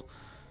proposal,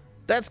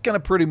 that's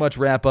gonna pretty much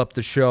wrap up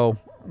the show.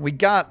 We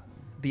got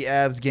the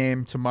Avs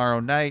game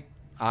tomorrow night.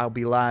 I'll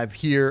be live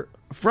here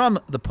from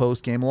the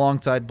post game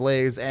alongside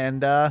Blaze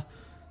and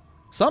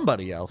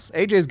somebody else.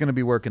 AJ's gonna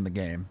be working the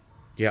game.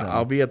 Yeah, so.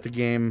 I'll be at the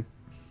game.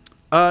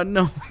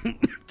 No,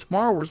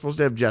 tomorrow we're supposed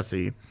to have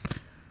Jesse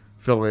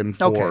fill in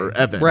for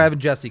Evan. We're having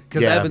Jesse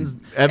because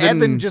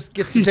Evan just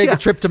gets to take a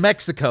trip to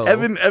Mexico.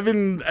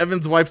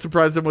 Evan's wife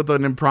surprised him with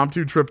an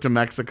impromptu trip to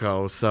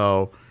Mexico,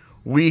 so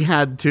we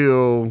had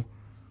to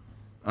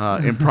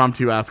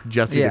impromptu ask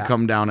Jesse to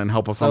come down and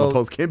help us on the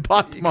post game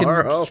pod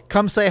tomorrow.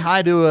 Come say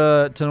hi to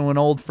an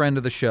old friend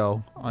of the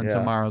show on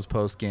tomorrow's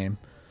post game.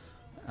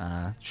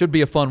 Should be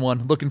a fun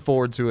one. Looking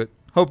forward to it.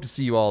 Hope to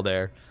see you all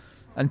there.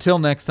 Until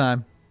next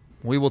time.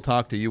 We will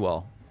talk to you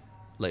all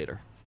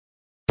later.